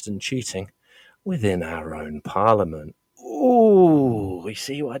trust and cheating within our own parliament. Ooh, you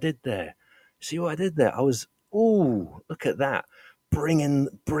see what I did there? Look at that.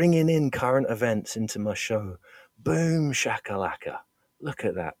 Bringing in current events into my show. Boom shakalaka. Look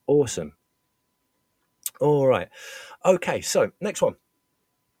at that. Awesome. All right. Okay, so next one.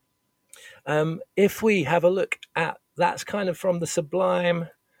 If we have a look at, that's kind of from the sublime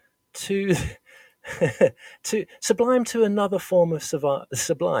to sublime to another form of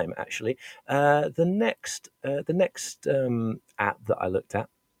sublime, actually. The next app that I looked at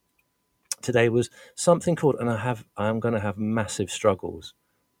today was something called, and I'm going to have massive struggles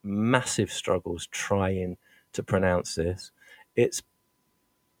trying to pronounce this. It's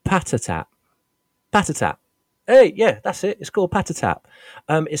Patatat. Hey, yeah, that's it. It's called Patatap.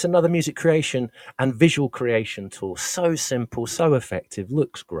 It's another music creation and visual creation tool. So simple, so effective,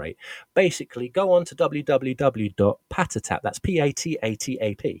 looks great. Basically, go on to www.patatap. That's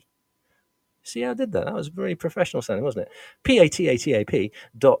Patatap. See how I did that? That was very professional sounding, wasn't it?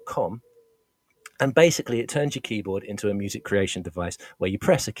 Patatap.com. And basically, it turns your keyboard into a music creation device where you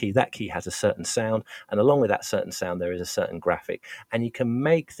press a key, that key has a certain sound, and along with that certain sound, there is a certain graphic. And you can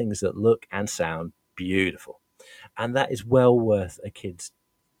make things that look and sound beautiful. And that is well worth a kid's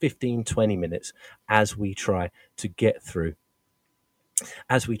 15, 20 minutes as we try to get through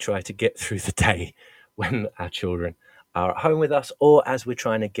the day when our children are at home with us, or as we're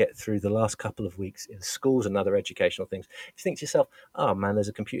trying to get through the last couple of weeks in schools and other educational things. If you think to yourself, oh man, there's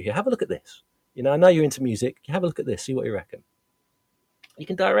a computer here, have a look at this. You know, I know you're into music. Have a look at this, see what you reckon. You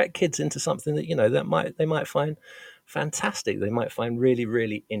can direct kids into something that, you know, they might find fantastic. They might find really,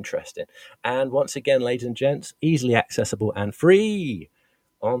 really interesting. And once again, ladies and gents, easily accessible and free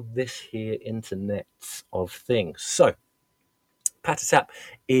on this here internet of things. So Patatap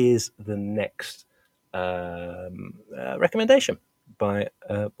is the next recommendation by,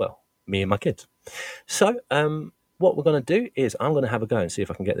 me and my kids. So what we're going to do is I'm going to have a go and see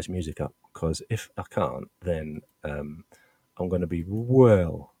if I can get this music up, because if I can't, then I'm going to be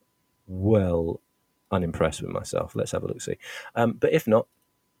well unimpressed with myself. Let's have a look, see. But if not,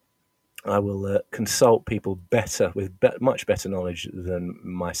 I will consult people with much better knowledge than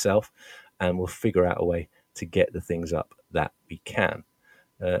myself, and we'll figure out a way to get the things up that we can.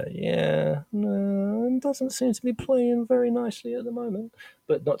 It doesn't seem to be playing very nicely at the moment,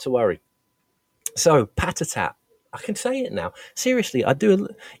 but not to worry. So Patatap, I can say it now. Seriously, I do.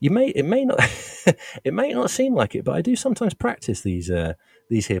 It may not, it may not seem like it, but I do sometimes practice these here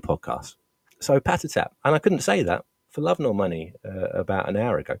podcasts. So Patatap, and I couldn't say that for love nor money about an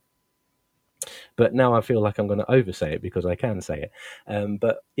hour ago, but now I feel like I'm going to oversay it because I can say it.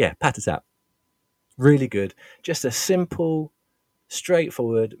 But yeah, Patatap, really good. Just a simple,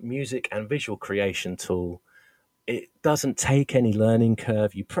 straightforward music and visual creation tool. It doesn't take any learning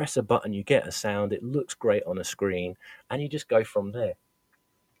curve. You press a button, you get a sound. It looks great on a screen, and you just go from there.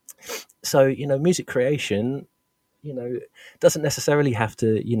 So, you know, music creation, you know, doesn't necessarily have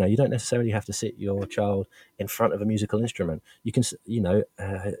to, you know, you don't necessarily have to sit your child in front of a musical instrument. You can, you know,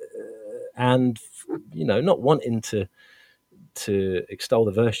 and, you know, not wanting to extol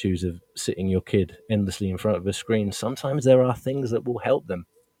the virtues of sitting your kid endlessly in front of a screen. Sometimes there are things that will help them.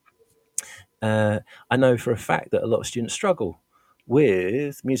 I know for a fact that a lot of students struggle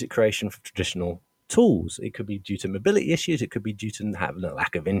with music creation for traditional tools. It could be due to mobility issues. It could be due to having a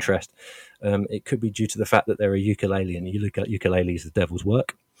lack of interest. It could be due to the fact that they're a ukulele, and ukulele is the devil's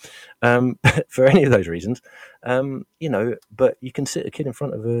work. For any of those reasons, you know, but you can sit a kid in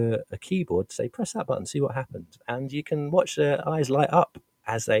front of a keyboard, say, press that button, see what happens. And you can watch their eyes light up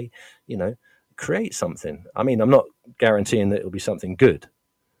as they, you know, create something. I mean, I'm not guaranteeing that it'll be something good.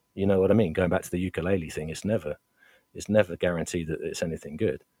 You know what I mean? Going back to the ukulele thing, it's never guaranteed that it's anything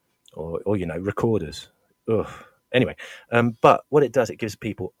good, or you know, recorders. Ugh. Anyway, but what it does, it gives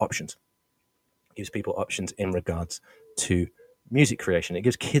people options. It gives people options in regards to music creation. It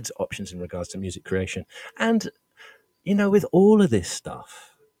gives kids options in regards to music creation. And, you know, with all of this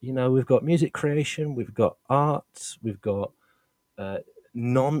stuff, you know, we've got music creation, we've got arts, we've got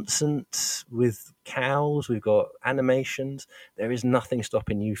nonsense with cows, we've got animations. There is nothing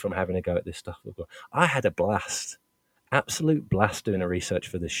stopping you from having a go at this stuff. I had a blast, absolute blast doing a research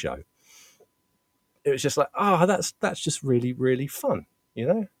for this show. It was just like, that's just really, really fun, you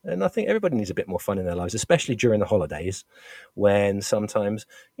know? And I think everybody needs a bit more fun in their lives, especially during the holidays, when sometimes,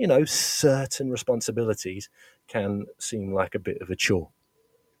 you know, certain responsibilities can seem like a bit of a chore.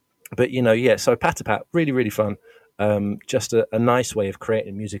 But, you know, yeah, so Patatap, really, really fun. Just a nice way of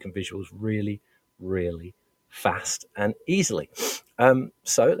creating music and visuals really, really fast and easily.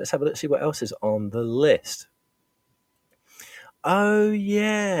 So let's have a look, see what else is on the list. Oh,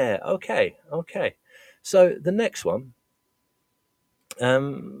 yeah. Okay. So the next one,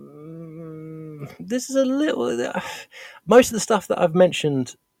 this is a little... most of the stuff that I've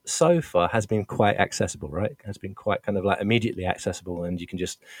mentioned so far has been quite accessible, right? Has been quite kind of like immediately accessible, and you can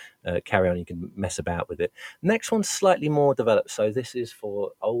just carry on, you can mess about with it. Next one's slightly more developed. So this is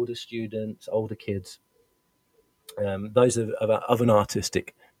for older students, older kids, those of an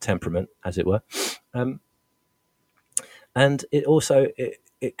artistic temperament, as it were. And it also,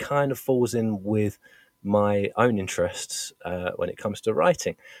 it kind of falls in with my own interests when it comes to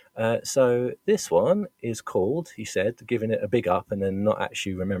writing. So this one is called, he said, giving it a big up and then not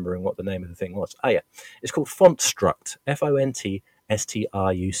actually remembering what the name of the thing was. It's called Fontstruct, Fontstruct.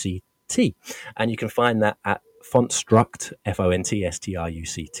 And you can find that at Fontstruct,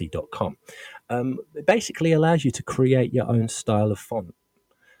 FONTSTRUCT.com. It basically allows you to create your own style of font.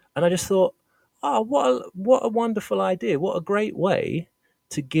 And I just thought, oh, what a wonderful idea. What a great way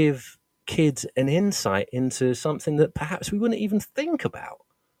to give kids an insight into something that perhaps we wouldn't even think about,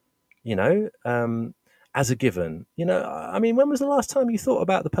 as a given. I mean, when was the last time you thought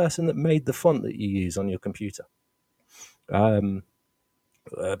about the person that made the font that you use on your computer?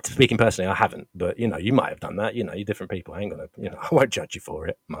 Speaking personally, I haven't, but you might have done that. You're different people. I ain't gonna, I won't judge you for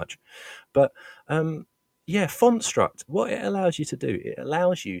it much. But Fontstruct, what it allows you to do, it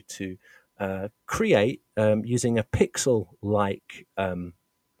allows you to create using a pixel-like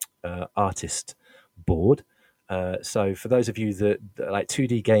artist board. So for those of you that like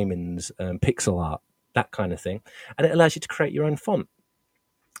 2D gaming's, pixel art, that kind of thing, and it allows you to create your own font,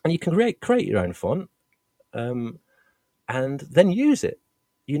 and you can create your own font, and then use it.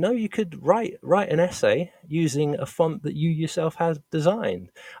 You could write an essay using a font that you yourself have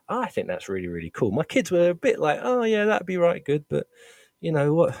designed. I think that's really, really cool. My kids were a bit like, oh yeah, that'd be right good, but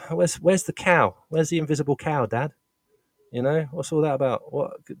what? Where's the cow? Where's the invisible cow, Dad? What's all that about?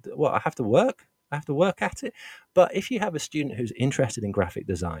 What? I have to work at it. But if you have a student who's interested in graphic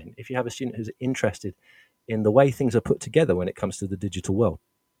design, if you have a student who's interested in the way things are put together when it comes to the digital world,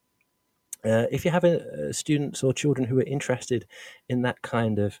 if you have students or children who are interested in that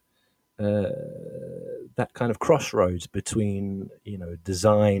kind of crossroads between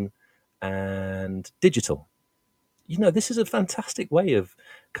design and digital, this is a fantastic way of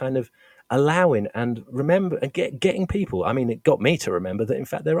kind of allowing and remember and getting people. I mean, it got me to remember that in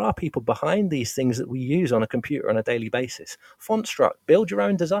fact there are people behind these things that we use on a computer on a daily basis. Fontstruct, build your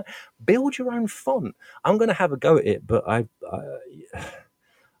own design, build your own font. I'm going to have a go at it, but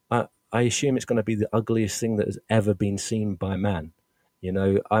I assume it's going to be the ugliest thing that has ever been seen by man.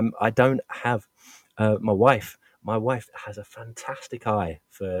 I don't have my wife. My wife has a fantastic eye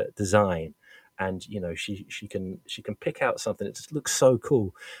for design, and she can pick out something that just looks so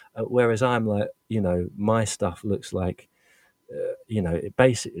cool. Whereas I'm like, my stuff looks like, it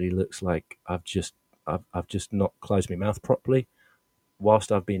basically looks like I've just not closed my mouth properly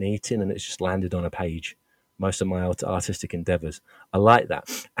whilst I've been eating, and it's just landed on a page. Most of my artistic endeavors are like that.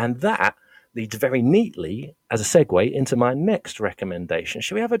 And that leads very neatly as a segue into my next recommendation.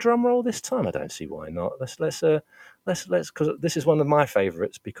 Should we have a drum roll this time? I don't see why not. Let's because this is one of my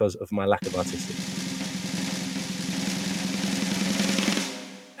favorites because of my lack of artistic.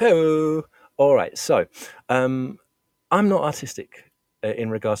 Hello. All right. So, I'm not artistic in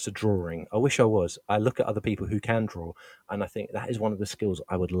regards to drawing. I wish I was. I look at other people who can draw, and I think that is one of the skills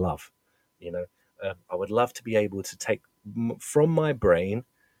I would love, I would love to be able to take from my brain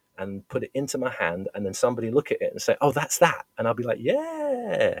and put it into my hand, and then somebody look at it and say, oh, that's that. And I'll be like,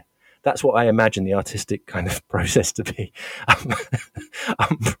 yeah, that's what I imagine the artistic kind of process to be. I'm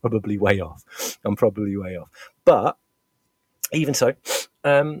probably way off. But even so,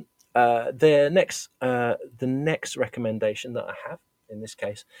 the next recommendation that I have in this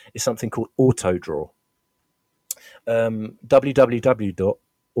case is something called AutoDraw.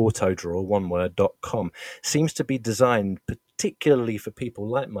 www.autodraw.com seems to be designed particularly for people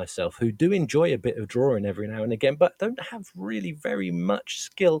like myself who do enjoy a bit of drawing every now and again, but don't have really very much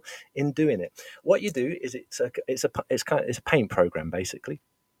skill in doing it. What you do is it's a paint program basically,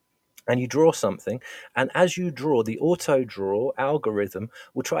 and you draw something, and as you draw, the auto draw algorithm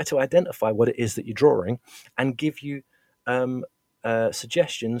will try to identify what it is that you're drawing and give you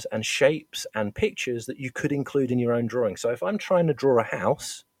suggestions and shapes and pictures that you could include in your own drawing. So if I'm trying to draw a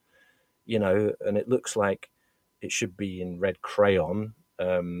house, and it looks like it should be in red crayon,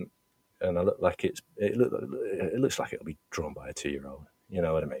 and I look like it looks like it'll be drawn by a 2-year-old. You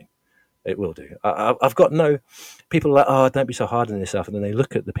know what I mean? It will do. I've got no people are like, oh, don't be so hard on yourself, and then they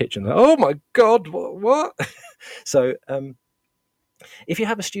look at the picture and they're like, oh my God, what? So if you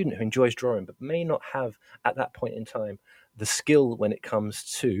have a student who enjoys drawing but may not have at that point in time the skill when it comes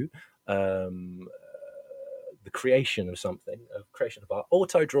to the creation of something, creation of art,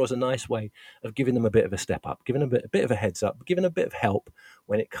 AutoDraw is a nice way of giving them a bit of a step up, giving them a bit of a heads up, giving a bit of help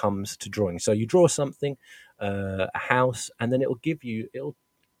when it comes to drawing. So you draw something, a house, and then it'll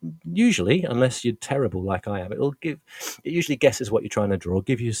usually, unless you're terrible like I am, it usually guesses what you're trying to draw,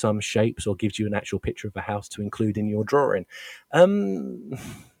 give you some shapes, or gives you an actual picture of a house to include in your drawing.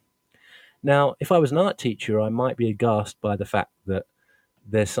 Now, if I was an art teacher, I might be aghast by the fact that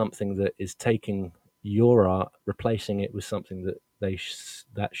there's something that is taking your art, replacing it with something that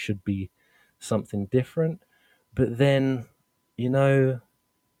that should be something different. But then, at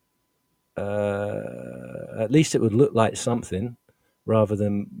least it would look like something rather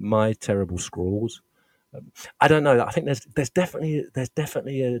than my terrible scrawls. I don't know. I think there's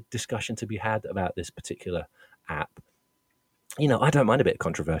definitely a discussion to be had about this particular app. You know, I don't mind a bit of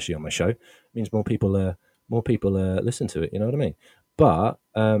controversy on my show. It means more people listen to it. You know what I mean?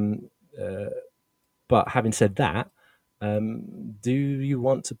 But having said that, do you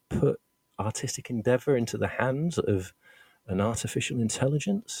want to put artistic endeavor into the hands of an artificial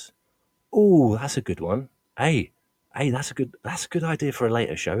intelligence? Oh, that's a good one. Hey, that's a good idea for a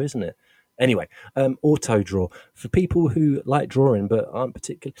later show, isn't it? Anyway, auto draw for people who like drawing but aren't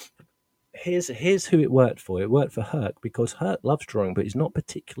particularly. Here's who it worked for. It worked for Herc because Herc loves drawing, but he's not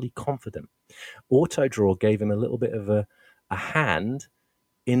particularly confident. Auto draw gave him a little bit of a hand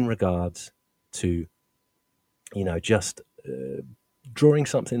in regards to, you know, just drawing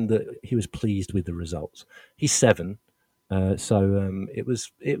something that he was pleased with the results. He's 7. So it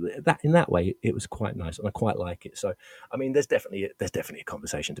was that in that way it was quite nice, and I quite like it. So I mean, there's definitely a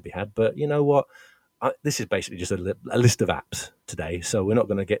conversation to be had. But you know what? This is basically just a list of apps today, so we're not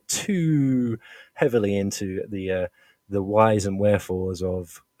going to get too heavily into the whys and wherefores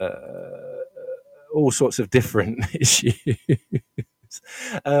of all sorts of different issues.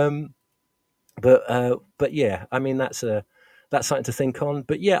 But yeah, I mean that's something to think on.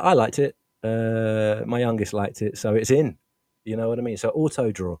 But yeah, I liked it. My youngest liked it, so it's in. You know what I mean? So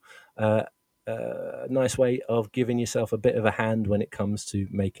auto draw, nice way of giving yourself a bit of a hand when it comes to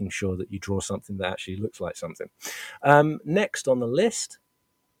making sure that you draw something that actually looks like something. Next on the list,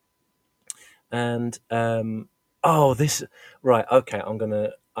 and this right, okay.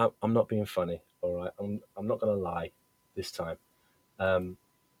 I'm not being funny. All right, I'm not gonna lie this time.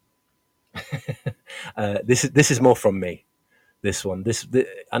 This is more from me. This one,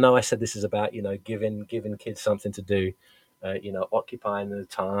 I know I said this is about, you know, giving kids something to do, you know, occupying the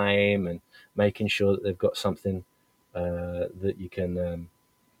time and making sure that they've got something that you can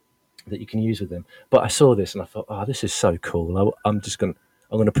use with them. But I saw this and I thought, oh, this is so cool. I'm going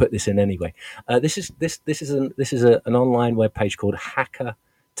to put this in anyway. This is an online web page called Hacker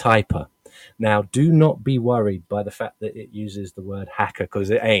Typer. Now, do not be worried by the fact that it uses the word hacker,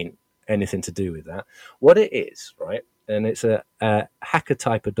 because it ain't anything to do with that. What it is, right? And it's a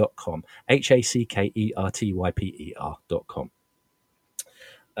hackertyper.com, HACKERTYPER.com.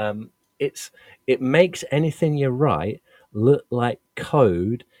 It makes anything you write look like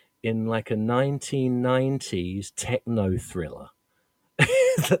code in like a 1990s techno thriller.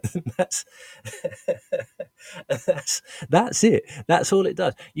 that's it. That's all it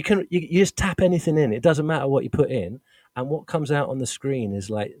does. You just tap anything in. It doesn't matter what you put in, and what comes out on the screen is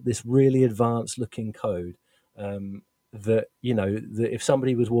like this really advanced looking code. That, you know, that if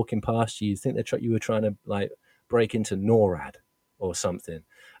somebody was walking past you, you'd think that you were trying to like break into NORAD or something.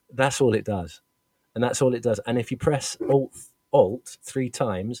 That's all it does, and that's all it does. And if you press Alt 3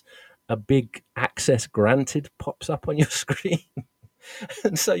 times, a big access granted pops up on your screen.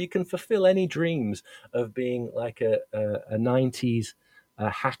 And so you can fulfill any dreams of being like a 90s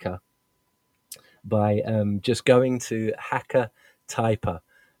hacker by just going to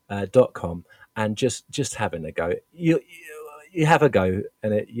hackertyper.com and just having a go. You have a go,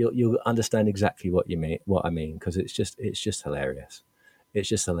 and you'll understand exactly what I mean, because it's just hilarious. It's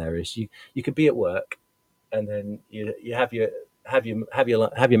just hilarious. You could be at work, and then you have your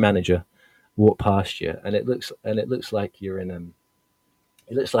manager walk past you, and it looks like you're in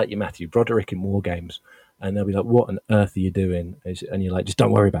it looks like you're Matthew Broderick in War Games, and they'll be like, "What on earth are you doing?" And you're like, "Just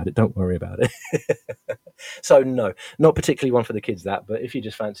don't worry about it. Don't worry about it." So no, not particularly one for the kids, that. But if you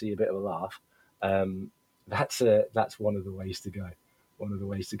just fancy a bit of a laugh, that's one of the ways to go. One of the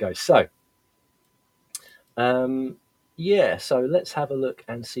ways to go. So, yeah. So let's have a look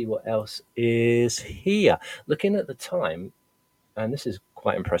and see what else is here. Looking at the time, and this is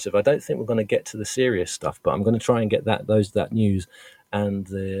quite impressive. I don't think we're going to get to the serious stuff, but I'm going to try and get that news and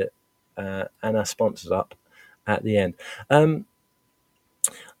our sponsors up at the end.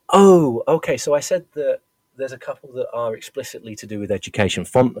 Okay. So I said that there's a couple that are explicitly to do with education.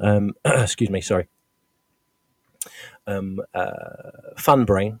 Excuse me. Sorry.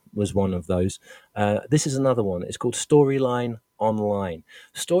 Funbrain was one of those. This is another one. It's called Storyline Online.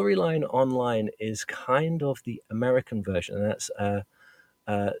 Storyline Online is kind of the American version, and that's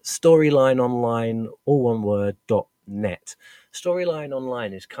Storyline Online, all one word, .net. Storyline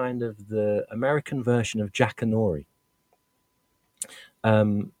Online is kind of the American version of Jackanory.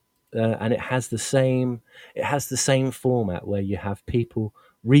 And it has the same format where you have people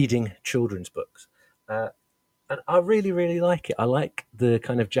reading children's books. And I really, really like it. I like the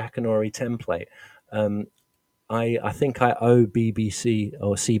kind of Jackanory template. I think I owe BBC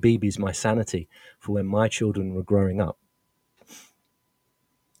or CBeebies my sanity for when my children were growing up.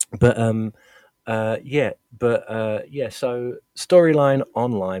 But So Storyline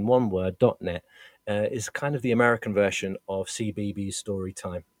Online, one word, .net, is kind of the American version of CBeebies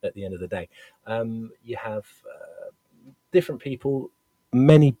Storytime at the end of the day. You have different people,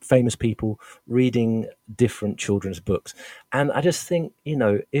 many famous people reading different children's books. And I just think,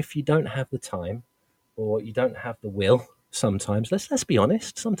 if you don't have the time or you don't have the will, sometimes, let's be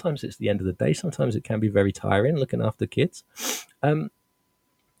honest, sometimes it's the end of the day, sometimes it can be very tiring looking after kids.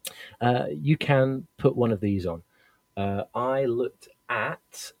 You can put one of these on. I looked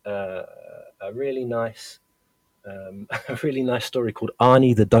at a really nice story called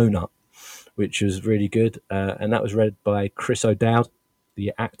Arnie the Donut, which was really good, and that was read by Chris O'Dowd,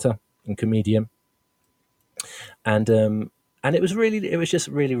 the actor and comedian, and it was just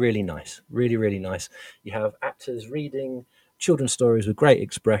really nice, really nice. You have actors reading children's stories with great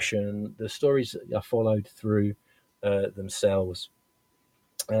expression. The stories are followed through themselves.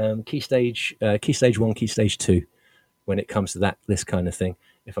 Key stage 1, key stage 2, when it comes to this kind of thing,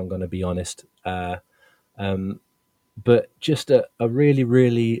 if I'm going to be honest. But just a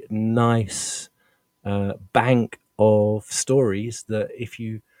really nice bank of stories that if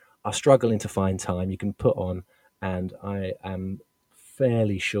you are struggling to find time, you can put on, and I am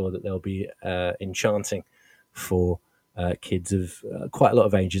fairly sure that they'll be enchanting for kids of quite a lot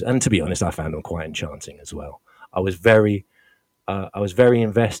of ages. And to be honest, I found them quite enchanting as well. I was very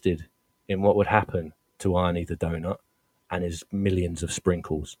invested in what would happen to Arnie the Donut and his millions of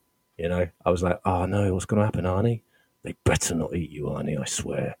sprinkles. I was like, oh no, what's going to happen, Arnie? They better not eat you, Arnie, I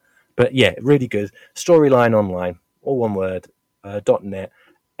swear. But yeah, really good. Storyline Online, all one word, .net.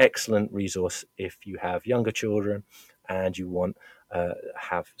 Excellent resource if you have younger children and you want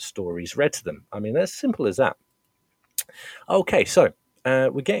have stories read to them. I mean, as simple as that. Okay, so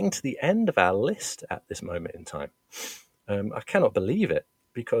we're getting to the end of our list at this moment in time. I cannot believe it,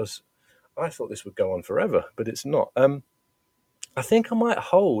 because I thought this would go on forever, but it's not. I think I might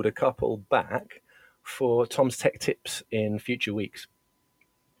hold a couple back for Tom's Tech Tips in future weeks,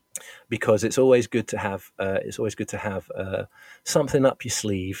 because it's always good to have something up your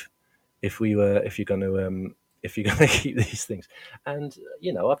sleeve if you're going to keep these things. And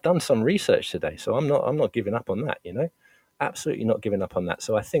I've done some research today, so I'm not giving up on that. Absolutely not giving up on that.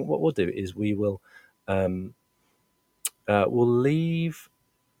 So I think what we'll do is we will we'll leave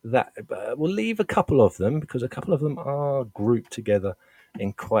a couple of them, because a couple of them are grouped together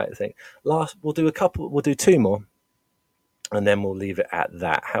in quite a thing. We'll do two more, and then we'll leave it at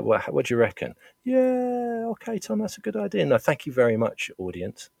that. What do you reckon? Yeah, okay, Tom, that's a good idea. No, thank you very much,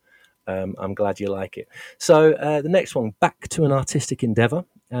 audience. I'm glad you like it. So the next one, back to an artistic endeavor.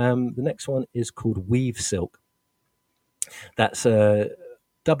 The next one is called Weave Silk. That's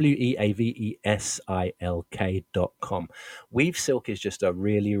weavesilk.com. Weave Silk is just a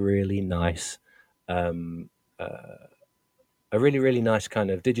really nice, really nice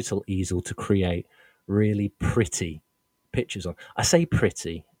kind of digital easel to create really pretty pictures on. I say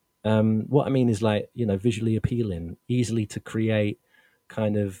pretty. What I mean is, like, visually appealing, easily to create,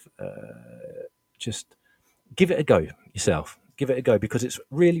 kind of just give it a go yourself. Give it a go, because it's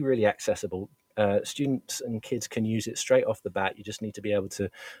really accessible. Students and kids can use it straight off the bat. You just need to be able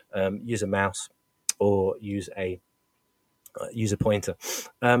to use a mouse or use a pointer,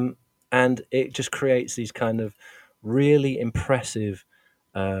 and it just creates these kind of really impressive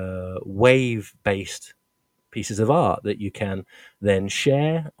wave-based pieces of art that you can then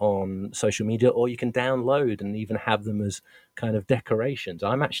share on social media, or you can download and even have them as kind of decorations.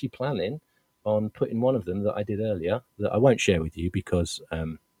 I'm actually planning on putting one of them that I did earlier, that I won't share with you because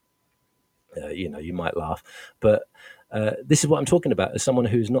you might laugh, but this is what I'm talking about. As someone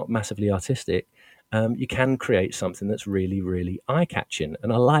who's not massively artistic, you can create something that's really eye-catching,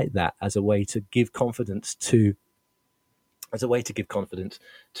 and I like that as a way to give confidence to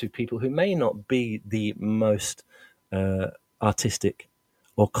people who may not be the most artistic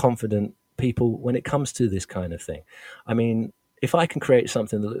or confident people when it comes to this kind of thing. I mean, if I can create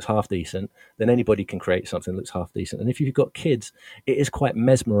something that looks half decent, then anybody can create something that looks half decent. And if you've got kids, it is quite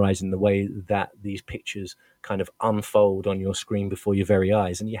mesmerizing the way that these pictures kind of unfold on your screen before your very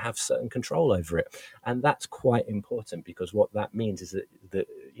eyes, and you have certain control over it. And that's quite important, because what that means is that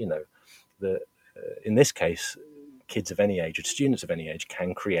in this case, kids of any age or students of any age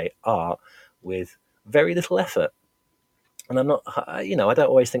can create art with very little effort. And I don't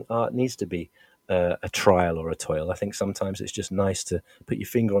always think art needs to be a trial or a toil. I think sometimes it's just nice to put your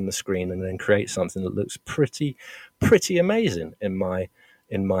finger on the screen and then create something that looks pretty amazing, in my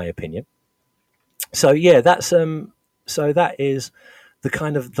opinion. So yeah, that is the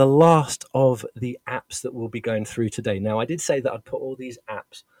kind of the last of the apps that we'll be going through today. Now, I did say that I'd put all these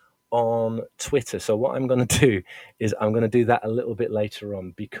apps on Twitter. So what I'm going to do is I'm going to do that a little bit later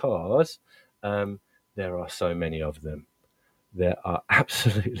on, because there are so many of them. There are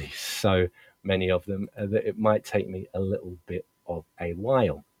absolutely so many of them that it might take me a little bit of a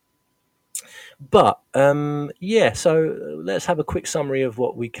while. But so let's have a quick summary of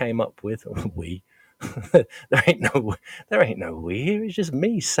what we came up with. We. there ain't no we here. It's just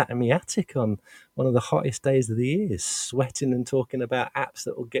me sat in my attic on one of the hottest days of the year, sweating and talking about apps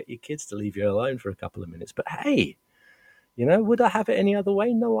that will get your kids to leave you alone for a couple of minutes. But hey, would I have it any other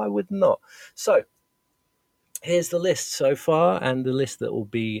way? No, I would not. So here's the list so far, and the list that will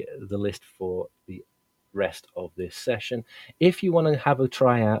be the list for the rest of this session. If you want to have a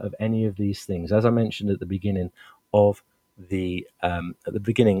try out of any of these things, as I mentioned at the beginning of the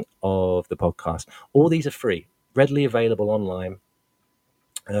podcast, all these are free, readily available online.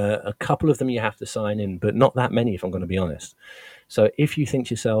 A couple of them you have to sign in, but not that many, if I'm going to be honest. So if you think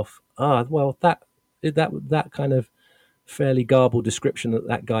to yourself, that kind of fairly garbled description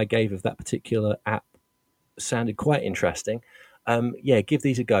that guy gave of that particular app sounded quite interesting, give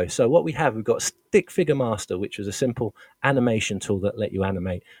these a go. So what we've got Stick Figure Master, which was a simple animation tool that let you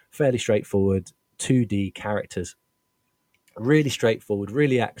animate fairly straightforward 2D characters. Really straightforward,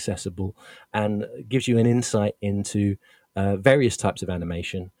 really accessible, and gives you an insight into various types of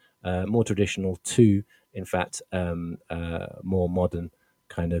animation, more traditional to, in fact, more modern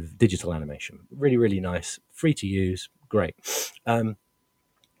kind of digital animation. Really, really nice, free to use, great.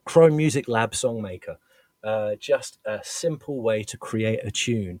 Chrome Music Lab Songmaker, just a simple way to create a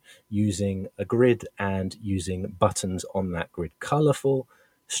tune using a grid and using buttons on that grid. Colourful,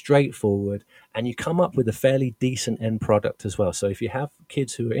 straightforward, and you come up with a fairly decent end product as well. So if you have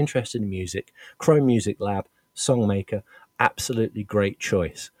kids who are interested in music, Chrome Music Lab Songmaker, absolutely great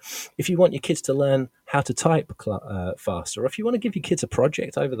choice. If you want your kids to learn how to type faster, or if you want to give your kids a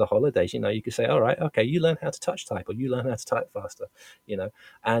project over the holidays, you could say, all right, okay, you learn how to touch type, or you learn how to type faster,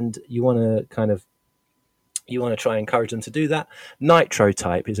 and you want to try and encourage them to do that. Nitro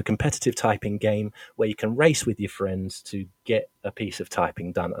Type is a competitive typing game where you can race with your friends to get a piece of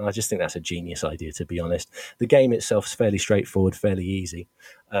typing done. And I just think that's a genius idea, to be honest. The game itself is fairly straightforward, fairly easy.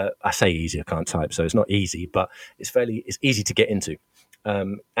 I say easy, I can't type, so it's not easy, but it's easy to get into.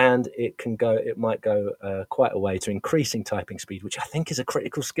 And it might go quite a way to increasing typing speed, which I think is a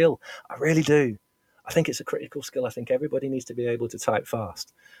critical skill. I really do. I think it's a critical skill. I think everybody needs to be able to type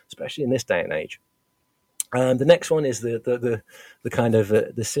fast, especially in this day and age. The next one is the kind of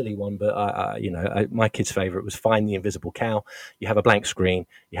the silly one, but my kid's favorite was Find the Invisible Cow. You have a blank screen,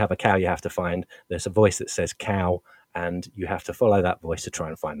 you have a cow you have to find. There's a voice that says cow, and you have to follow that voice to try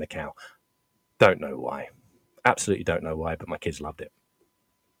and find the cow. Don't know why. Absolutely don't know why, but my kids loved it.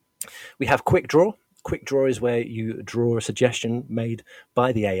 We have Quick Draw. Quick Draw is where you draw a suggestion made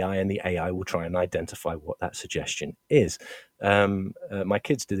by the AI, and the AI will try and identify what that suggestion is. My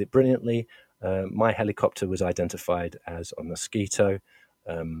kids did it brilliantly. My helicopter was identified as a mosquito,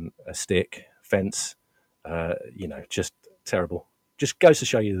 a stick, fence, just terrible. Just goes to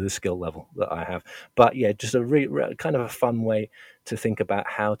show you the skill level that I have. But yeah, just a kind of a fun way to think about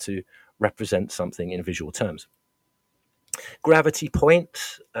how to represent something in visual terms. Gravity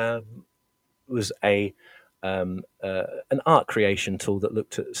Point was an art creation tool that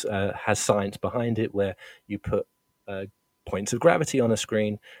looked at has science behind it, where you put points of gravity on a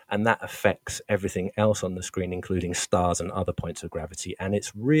screen, and that affects everything else on the screen, including stars and other points of gravity. And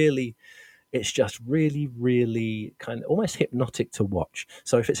it's just really, really kind of almost hypnotic to watch.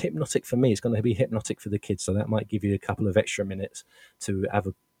 So if it's hypnotic for me, it's going to be hypnotic for the kids. So that might give you a couple of extra minutes to have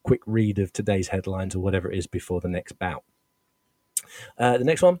a quick read of today's headlines or whatever it is before the next bout. The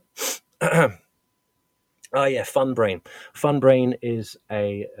next one. FunBrain. FunBrain is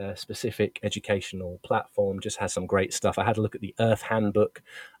a specific educational platform, just has some great stuff. I had a look at the Earth Handbook.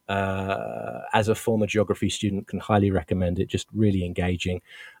 As a former geography student, can highly recommend it, just really engaging.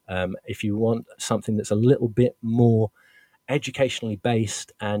 If you want something that's a little bit more educationally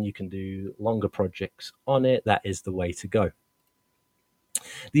based and you can do longer projects on it, that is the way to go.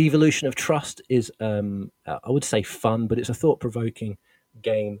 The Evolution of Trust is, I would say, fun, but it's a thought-provoking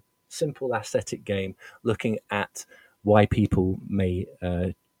game, simple aesthetic game, looking at why people may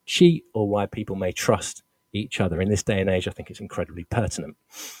cheat or why people may trust each other. In this day and age, I think it's incredibly pertinent.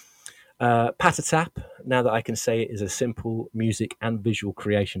 Patatap, now that I can say it, is a simple music and visual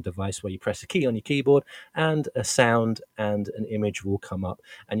creation device where you press a key on your keyboard and a sound and an image will come up,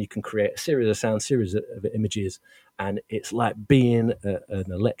 and you can create a series of sounds, series of images, and it's like being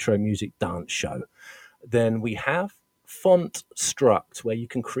an electro music dance show. Then we have Font Struct, where you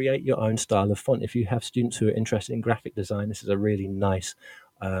can create your own style of font. If you have students who are interested in graphic design, this is a really nice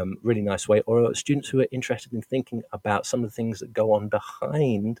really nice way, or students who are interested in thinking about some of the things that go on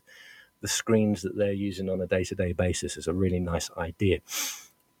behind the screens that they're using on a day-to-day basis is a really nice idea.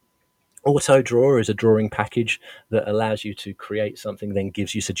 AutoDraw is a drawing package that allows you to create something, then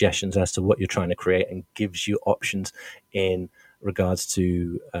gives you suggestions as to what you're trying to create and gives you options in regards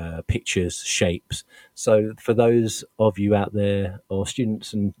to pictures, shapes. So for those of you out there, or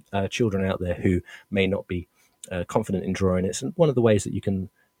students and children out there who may not be confident in drawing, it's one of the ways that you can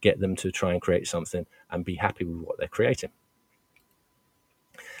get them to try and create something and be happy with what they're creating.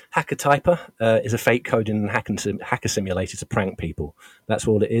 Hacker Typer is a fake coding and hacker simulator to prank people. That's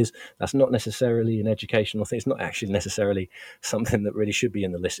all it is. That's not necessarily an educational thing. It's not actually necessarily something that really should be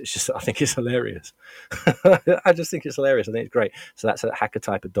in the list. It's just that I think it's hilarious. I just think it's hilarious. I think it's great. So that's at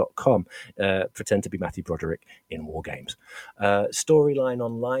hackertyper.com. Pretend to be Matthew Broderick in War Games. Storyline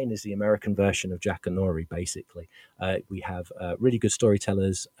Online is the American version of Jackanory, basically. We have really good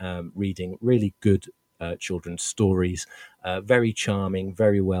storytellers reading really good children's stories, very charming,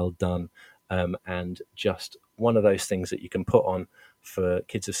 very well done, and just one of those things that you can put on for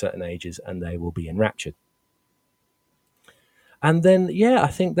kids of certain ages and they will be enraptured. And then, I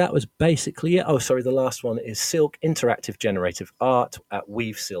think that was basically it. Oh, sorry, the last one is Silk Interactive Generative Art at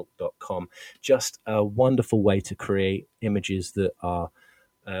weavesilk.com. Just a wonderful way to create images that are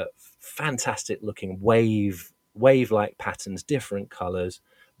fantastic looking, wave-like patterns, different colors,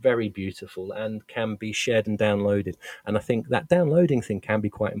 very beautiful, and can be shared and downloaded. And I think that downloading thing can be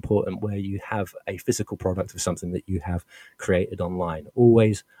quite important, where you have a physical product of something that you have created online.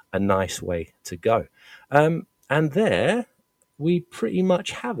 Always a nice way to go. And there we pretty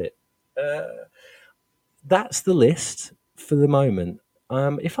much have it. That's the list for the moment.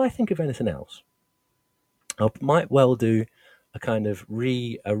 If I think of anything else, I might well do a kind of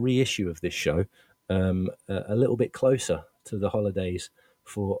reissue of this show a little bit closer to the holidays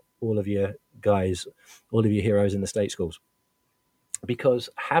for all of your guys, all of your heroes in the state schools, because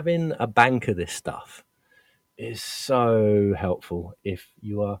having a bank of this stuff is so helpful. If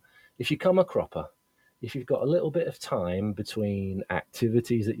you come a cropper, if you've got a little bit of time between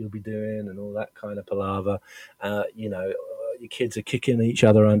activities that you'll be doing and all that kind of palaver, your kids are kicking each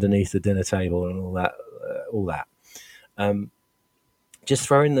other underneath the dinner table and all that. Just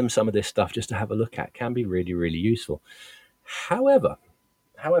throwing them some of this stuff just to have a look at can be really, really useful. However,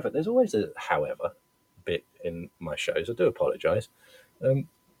 there's always a however bit in my shows. I do apologize.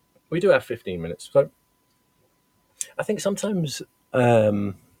 We do have 15 minutes. So I think sometimes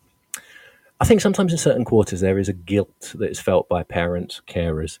in certain quarters there is a guilt that is felt by parents,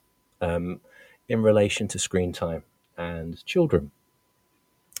 carers, in relation to screen time and children.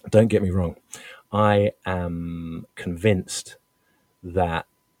 Don't get me wrong. I am convinced that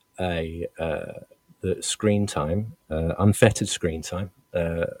that screen time, unfettered screen time,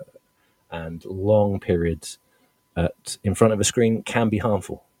 and long periods in front of a screen can be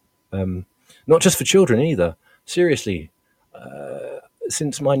harmful. Not just for children either. Seriously,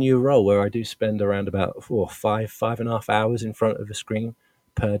 since my new role, where I do spend around about 5.5 hours in front of a screen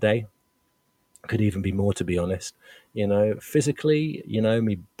per day, could even be more, to be honest. Physically,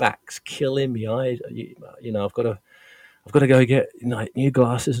 my back's killing me. Eyes, I've got to go get new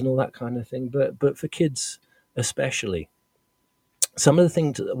glasses and all that kind of thing. But for kids especially, some of the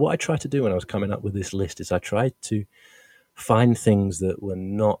things, what I tried to do when I was coming up with this list is I tried to find things that were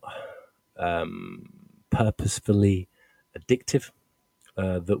not purposefully addictive,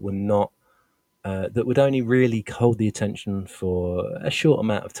 that were not that would only really hold the attention for a short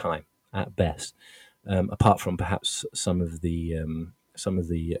amount of time at best. Apart from perhaps some of the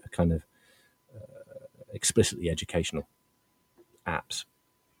kind of explicitly educational apps,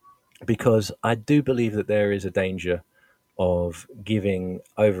 because I do believe that there is a danger of giving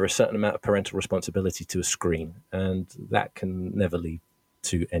over a certain amount of parental responsibility to a screen, and that can never lead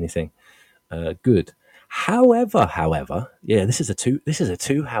to anything good. However, this is a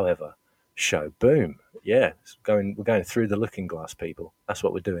two however show. Boom. Yeah, we're going through the looking glass, people. That's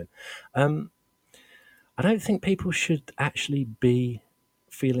what we're doing. I don't think people should actually be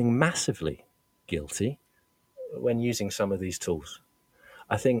feeling massively guilty when using some of these tools.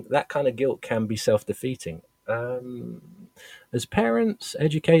 I think that kind of guilt can be self-defeating. As parents,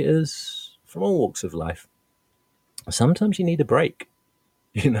 educators from all walks of life, sometimes you need a break.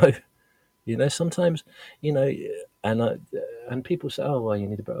 Sometimes, and people say, "Oh, well, you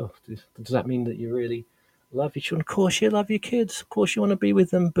need a break." Oh, does that mean that you really love your children? Of course, you love your kids. Of course, you want to be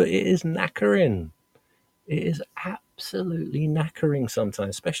with them, but it is knackering. It is absolutely knackering sometimes,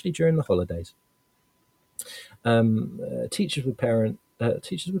 especially during the holidays. Teachers with parents.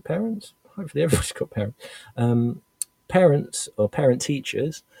 Hopefully, everyone's got parents. parents or parent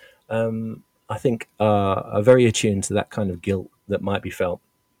teachers, I think, are very attuned to that kind of guilt that might be felt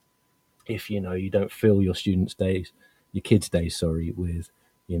if, you know, you don't fill your kids' days, with,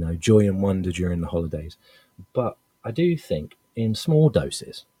 you know, joy and wonder during the holidays. But I do think in small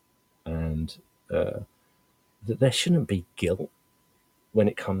doses, and that there shouldn't be guilt when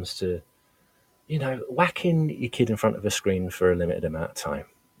it comes to, you know, whacking your kid in front of a screen for a limited amount of time.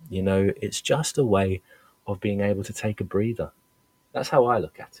 You know, it's just a way of being able to take a breather. That's how I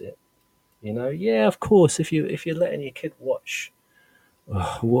look at it. You know, yeah, of course, if you're letting your kid watch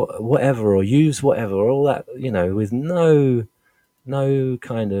whatever or use whatever, or all that, you know, with no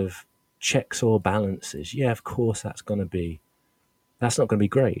kind of checks or balances, yeah, of course that's not going to be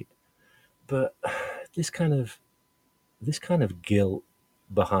great. But this kind of guilt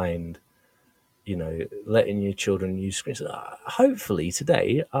behind, you know, letting your children use screens. Hopefully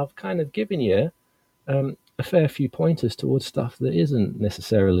today I've kind of given you a fair few pointers towards stuff that isn't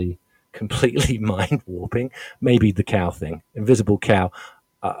necessarily completely mind warping. Maybe the cow thing, invisible cow.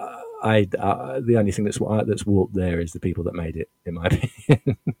 The only thing that's warped there is the people that made it, in my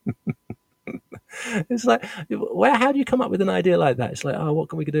opinion. It's like, how do you come up with an idea like that? It's like, oh, what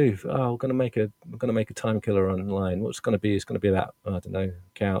can we do? Oh, we're going to make a time killer online. What's it going to be? It's going to be about, I don't know,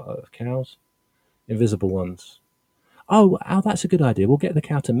 cows, invisible ones. Oh, that's a good idea. We'll get the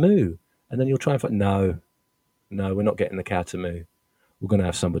cow to moo, and then you'll try and find. No, we're not getting the cow to moo. We're going to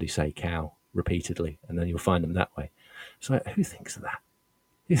have somebody say cow repeatedly, and then you'll find them that way. So who thinks of that?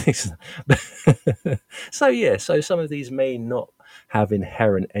 Who thinks of that? So some of these may not have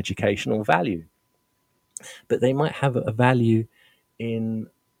inherent educational value, but they might have a value in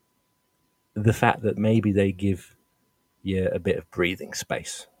the fact that maybe they give you a bit of breathing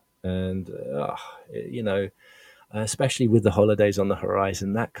space. And, you know, especially with the holidays on the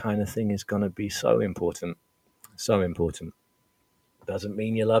horizon, that kind of thing is going to be so important. So important. Doesn't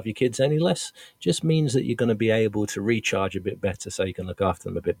mean you love your kids any less. Just means that you're going to be able to recharge a bit better so you can look after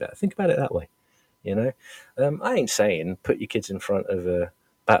them a bit better. Think about it that way. You know, I ain't saying put your kids in front of a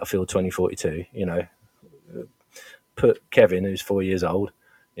Battlefield 2042, you know, put Kevin, who's 4 years old,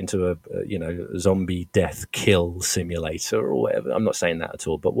 into a zombie death kill simulator or whatever. I'm not saying that at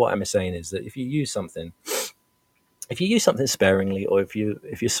all. But what I'm saying is that if you use something sparingly, or if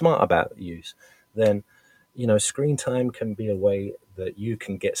you're smart about use, then, you know, screen time can be a way that you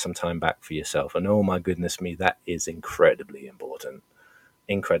can get some time back for yourself. And oh my goodness me, that is incredibly important.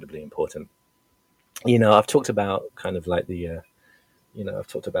 Incredibly important. You know, I've talked about kind of like the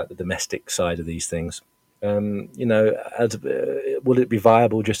domestic side of these things. You know, will it be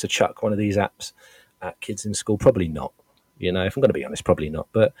viable just to chuck one of these apps at kids in school? Probably not. You know, if I'm going to be honest, probably not.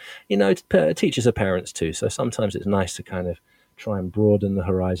 But, you know, teachers are parents too. So sometimes it's nice to kind of try and broaden the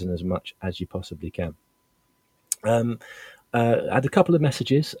horizon as much as you possibly can. I had a couple of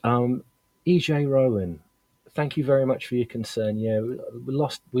messages. EJ Rowan, thank you very much for your concern. Yeah,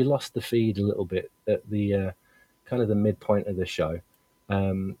 we lost the feed a little bit at the kind of the midpoint of the show.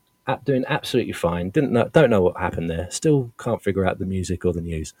 Doing absolutely fine. Don't know what happened there. Still can't figure out the music or the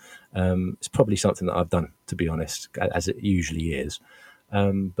news. It's probably something that I've done, to be honest, as it usually is.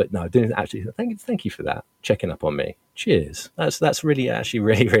 But no, doing actually. Thank you for that. Checking up on me. Cheers. That's really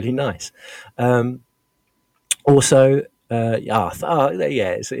really nice. Also,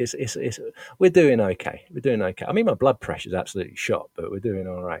 it's we're doing okay. We're doing okay. I mean, my blood pressure's absolutely shot, but we're doing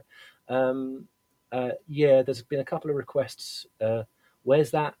all right. There's been a couple of requests.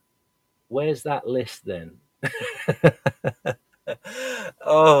 Where's that list then?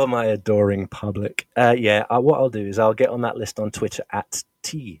 Oh, my adoring public. What I'll do is I'll get on that list on Twitter at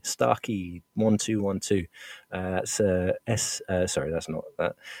tstarkey1212. That's not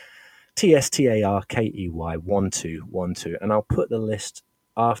that. TSTARKEY 1212, and I'll put the list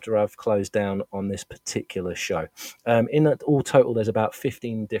after I've closed down on this particular show. In all total, there's about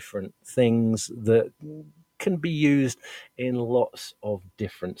 15 different things that can be used in lots of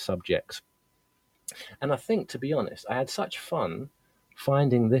different subjects. And I think, to be honest, I had such fun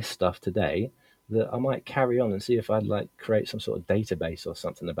finding this stuff today that I might carry on and see if I'd like create some sort of database or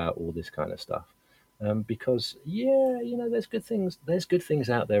something about all this kind of stuff. Because there's good things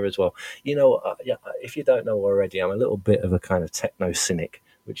out there as well. You know, if you don't know already, I'm a little bit of a kind of techno cynic,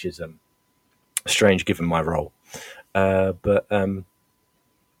 which is strange given my role. But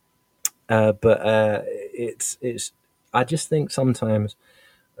it's I just think sometimes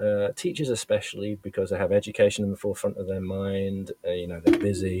teachers, especially because they have education in the forefront of their mind, they're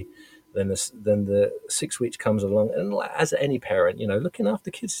busy. Then the 6 weeks comes along, and as any parent, looking after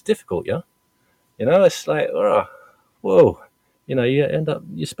kids is difficult, yeah. It's like, whoa, you end up,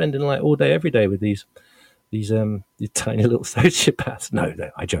 you're spending like all day, every day with these these tiny little sociopaths. No,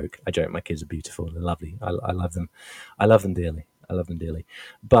 I joke. My kids are beautiful. They're lovely. I love them. I love them dearly.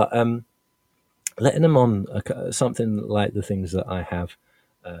 But letting them on something like the things that I have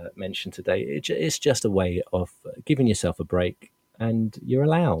mentioned today, it's just a way of giving yourself a break, and you're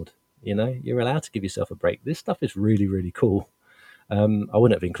allowed. You're allowed to give yourself a break. This stuff is really, really cool. I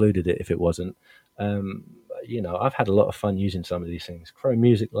wouldn't have included it if it wasn't. I've had a lot of fun using some of these things. Crow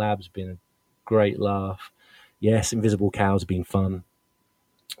Music Lab's been a great laugh. Yes, Invisible Cows have been fun.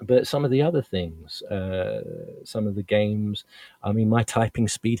 But some of the other things, some of the games, I mean, my typing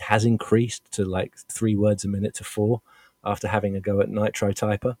speed has increased to like 3 words a minute to 4 after having a go at Nitro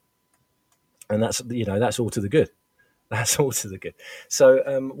Typer. And that's all to the good. That's all to the good. So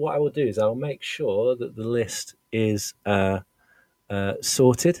what I will do is I'll make sure that the list is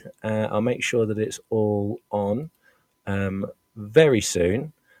sorted. I'll make sure that it's all on very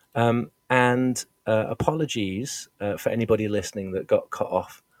soon. And apologies for anybody listening that got cut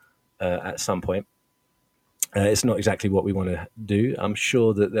off at some point. It's not exactly what we want to do. I'm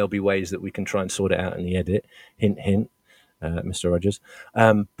sure that there'll be ways that we can try and sort it out in the edit. Hint, hint, Mr. Rogers.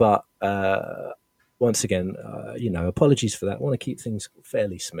 But once again, apologies for that. I want to keep things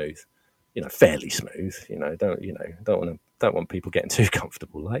fairly smooth. Fairly smooth. Don't want people getting too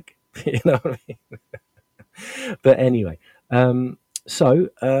comfortable. Like, you know what I mean? But anyway, so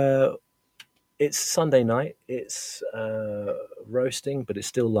it's Sunday night. It's roasting, but it's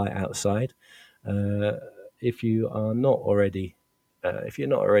still light outside. If you're not already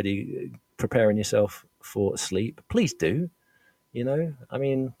preparing yourself for sleep, please do. I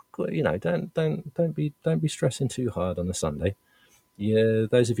mean, don't be stressing too hard on a Sunday. Yeah,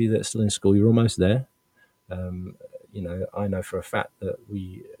 those of you that are still in school, you're almost there. I know for a fact that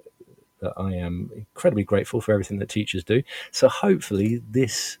I am incredibly grateful for everything that teachers do. So hopefully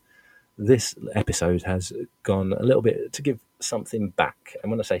this episode has gone a little bit to give something back.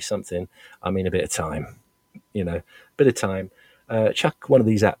 And when I say something, I mean a bit of time. Bit of time. Chuck one of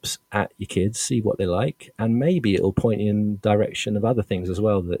these apps at your kids, see what they like, and maybe it'll point you in the direction of other things as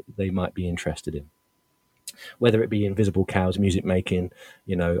well that they might be interested in. Whether it be Invisible Cows, music making,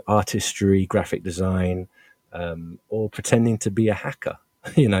 artistry, graphic design, or pretending to be a hacker.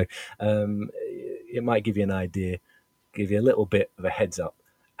 It might give you an idea, give you a little bit of a heads up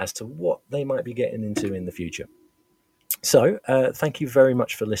as to what they might be getting into in the future. So thank you very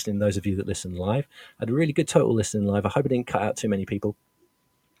much for listening, those of you that listen live. I had a really good total listening live. I hope I didn't cut out too many people.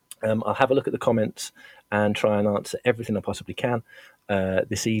 I'll have a look at the comments and try and answer everything I possibly can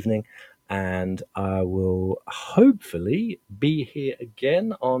this evening. And I will hopefully be here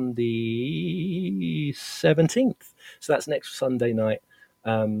again on the 17th. So that's next Sunday night.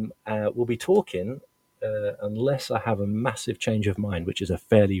 We'll be talking, unless I have a massive change of mind, which is a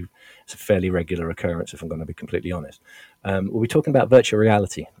fairly regular occurrence, if I'm going to be completely honest. We'll be talking about virtual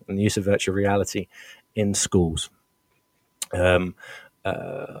reality and the use of virtual reality in schools. Because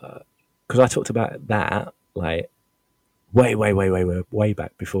I talked about that like way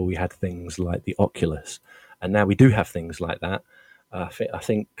back before we had things like the Oculus, and now we do have things like that. I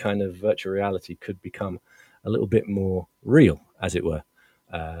think kind of virtual reality could become a little bit more real, as it were,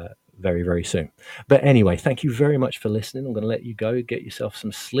 very, very soon. But anyway, thank you very much for listening. I'm going to let you go, get yourself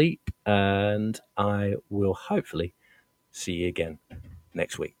some sleep, and I will hopefully see you again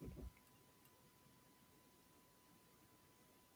next week.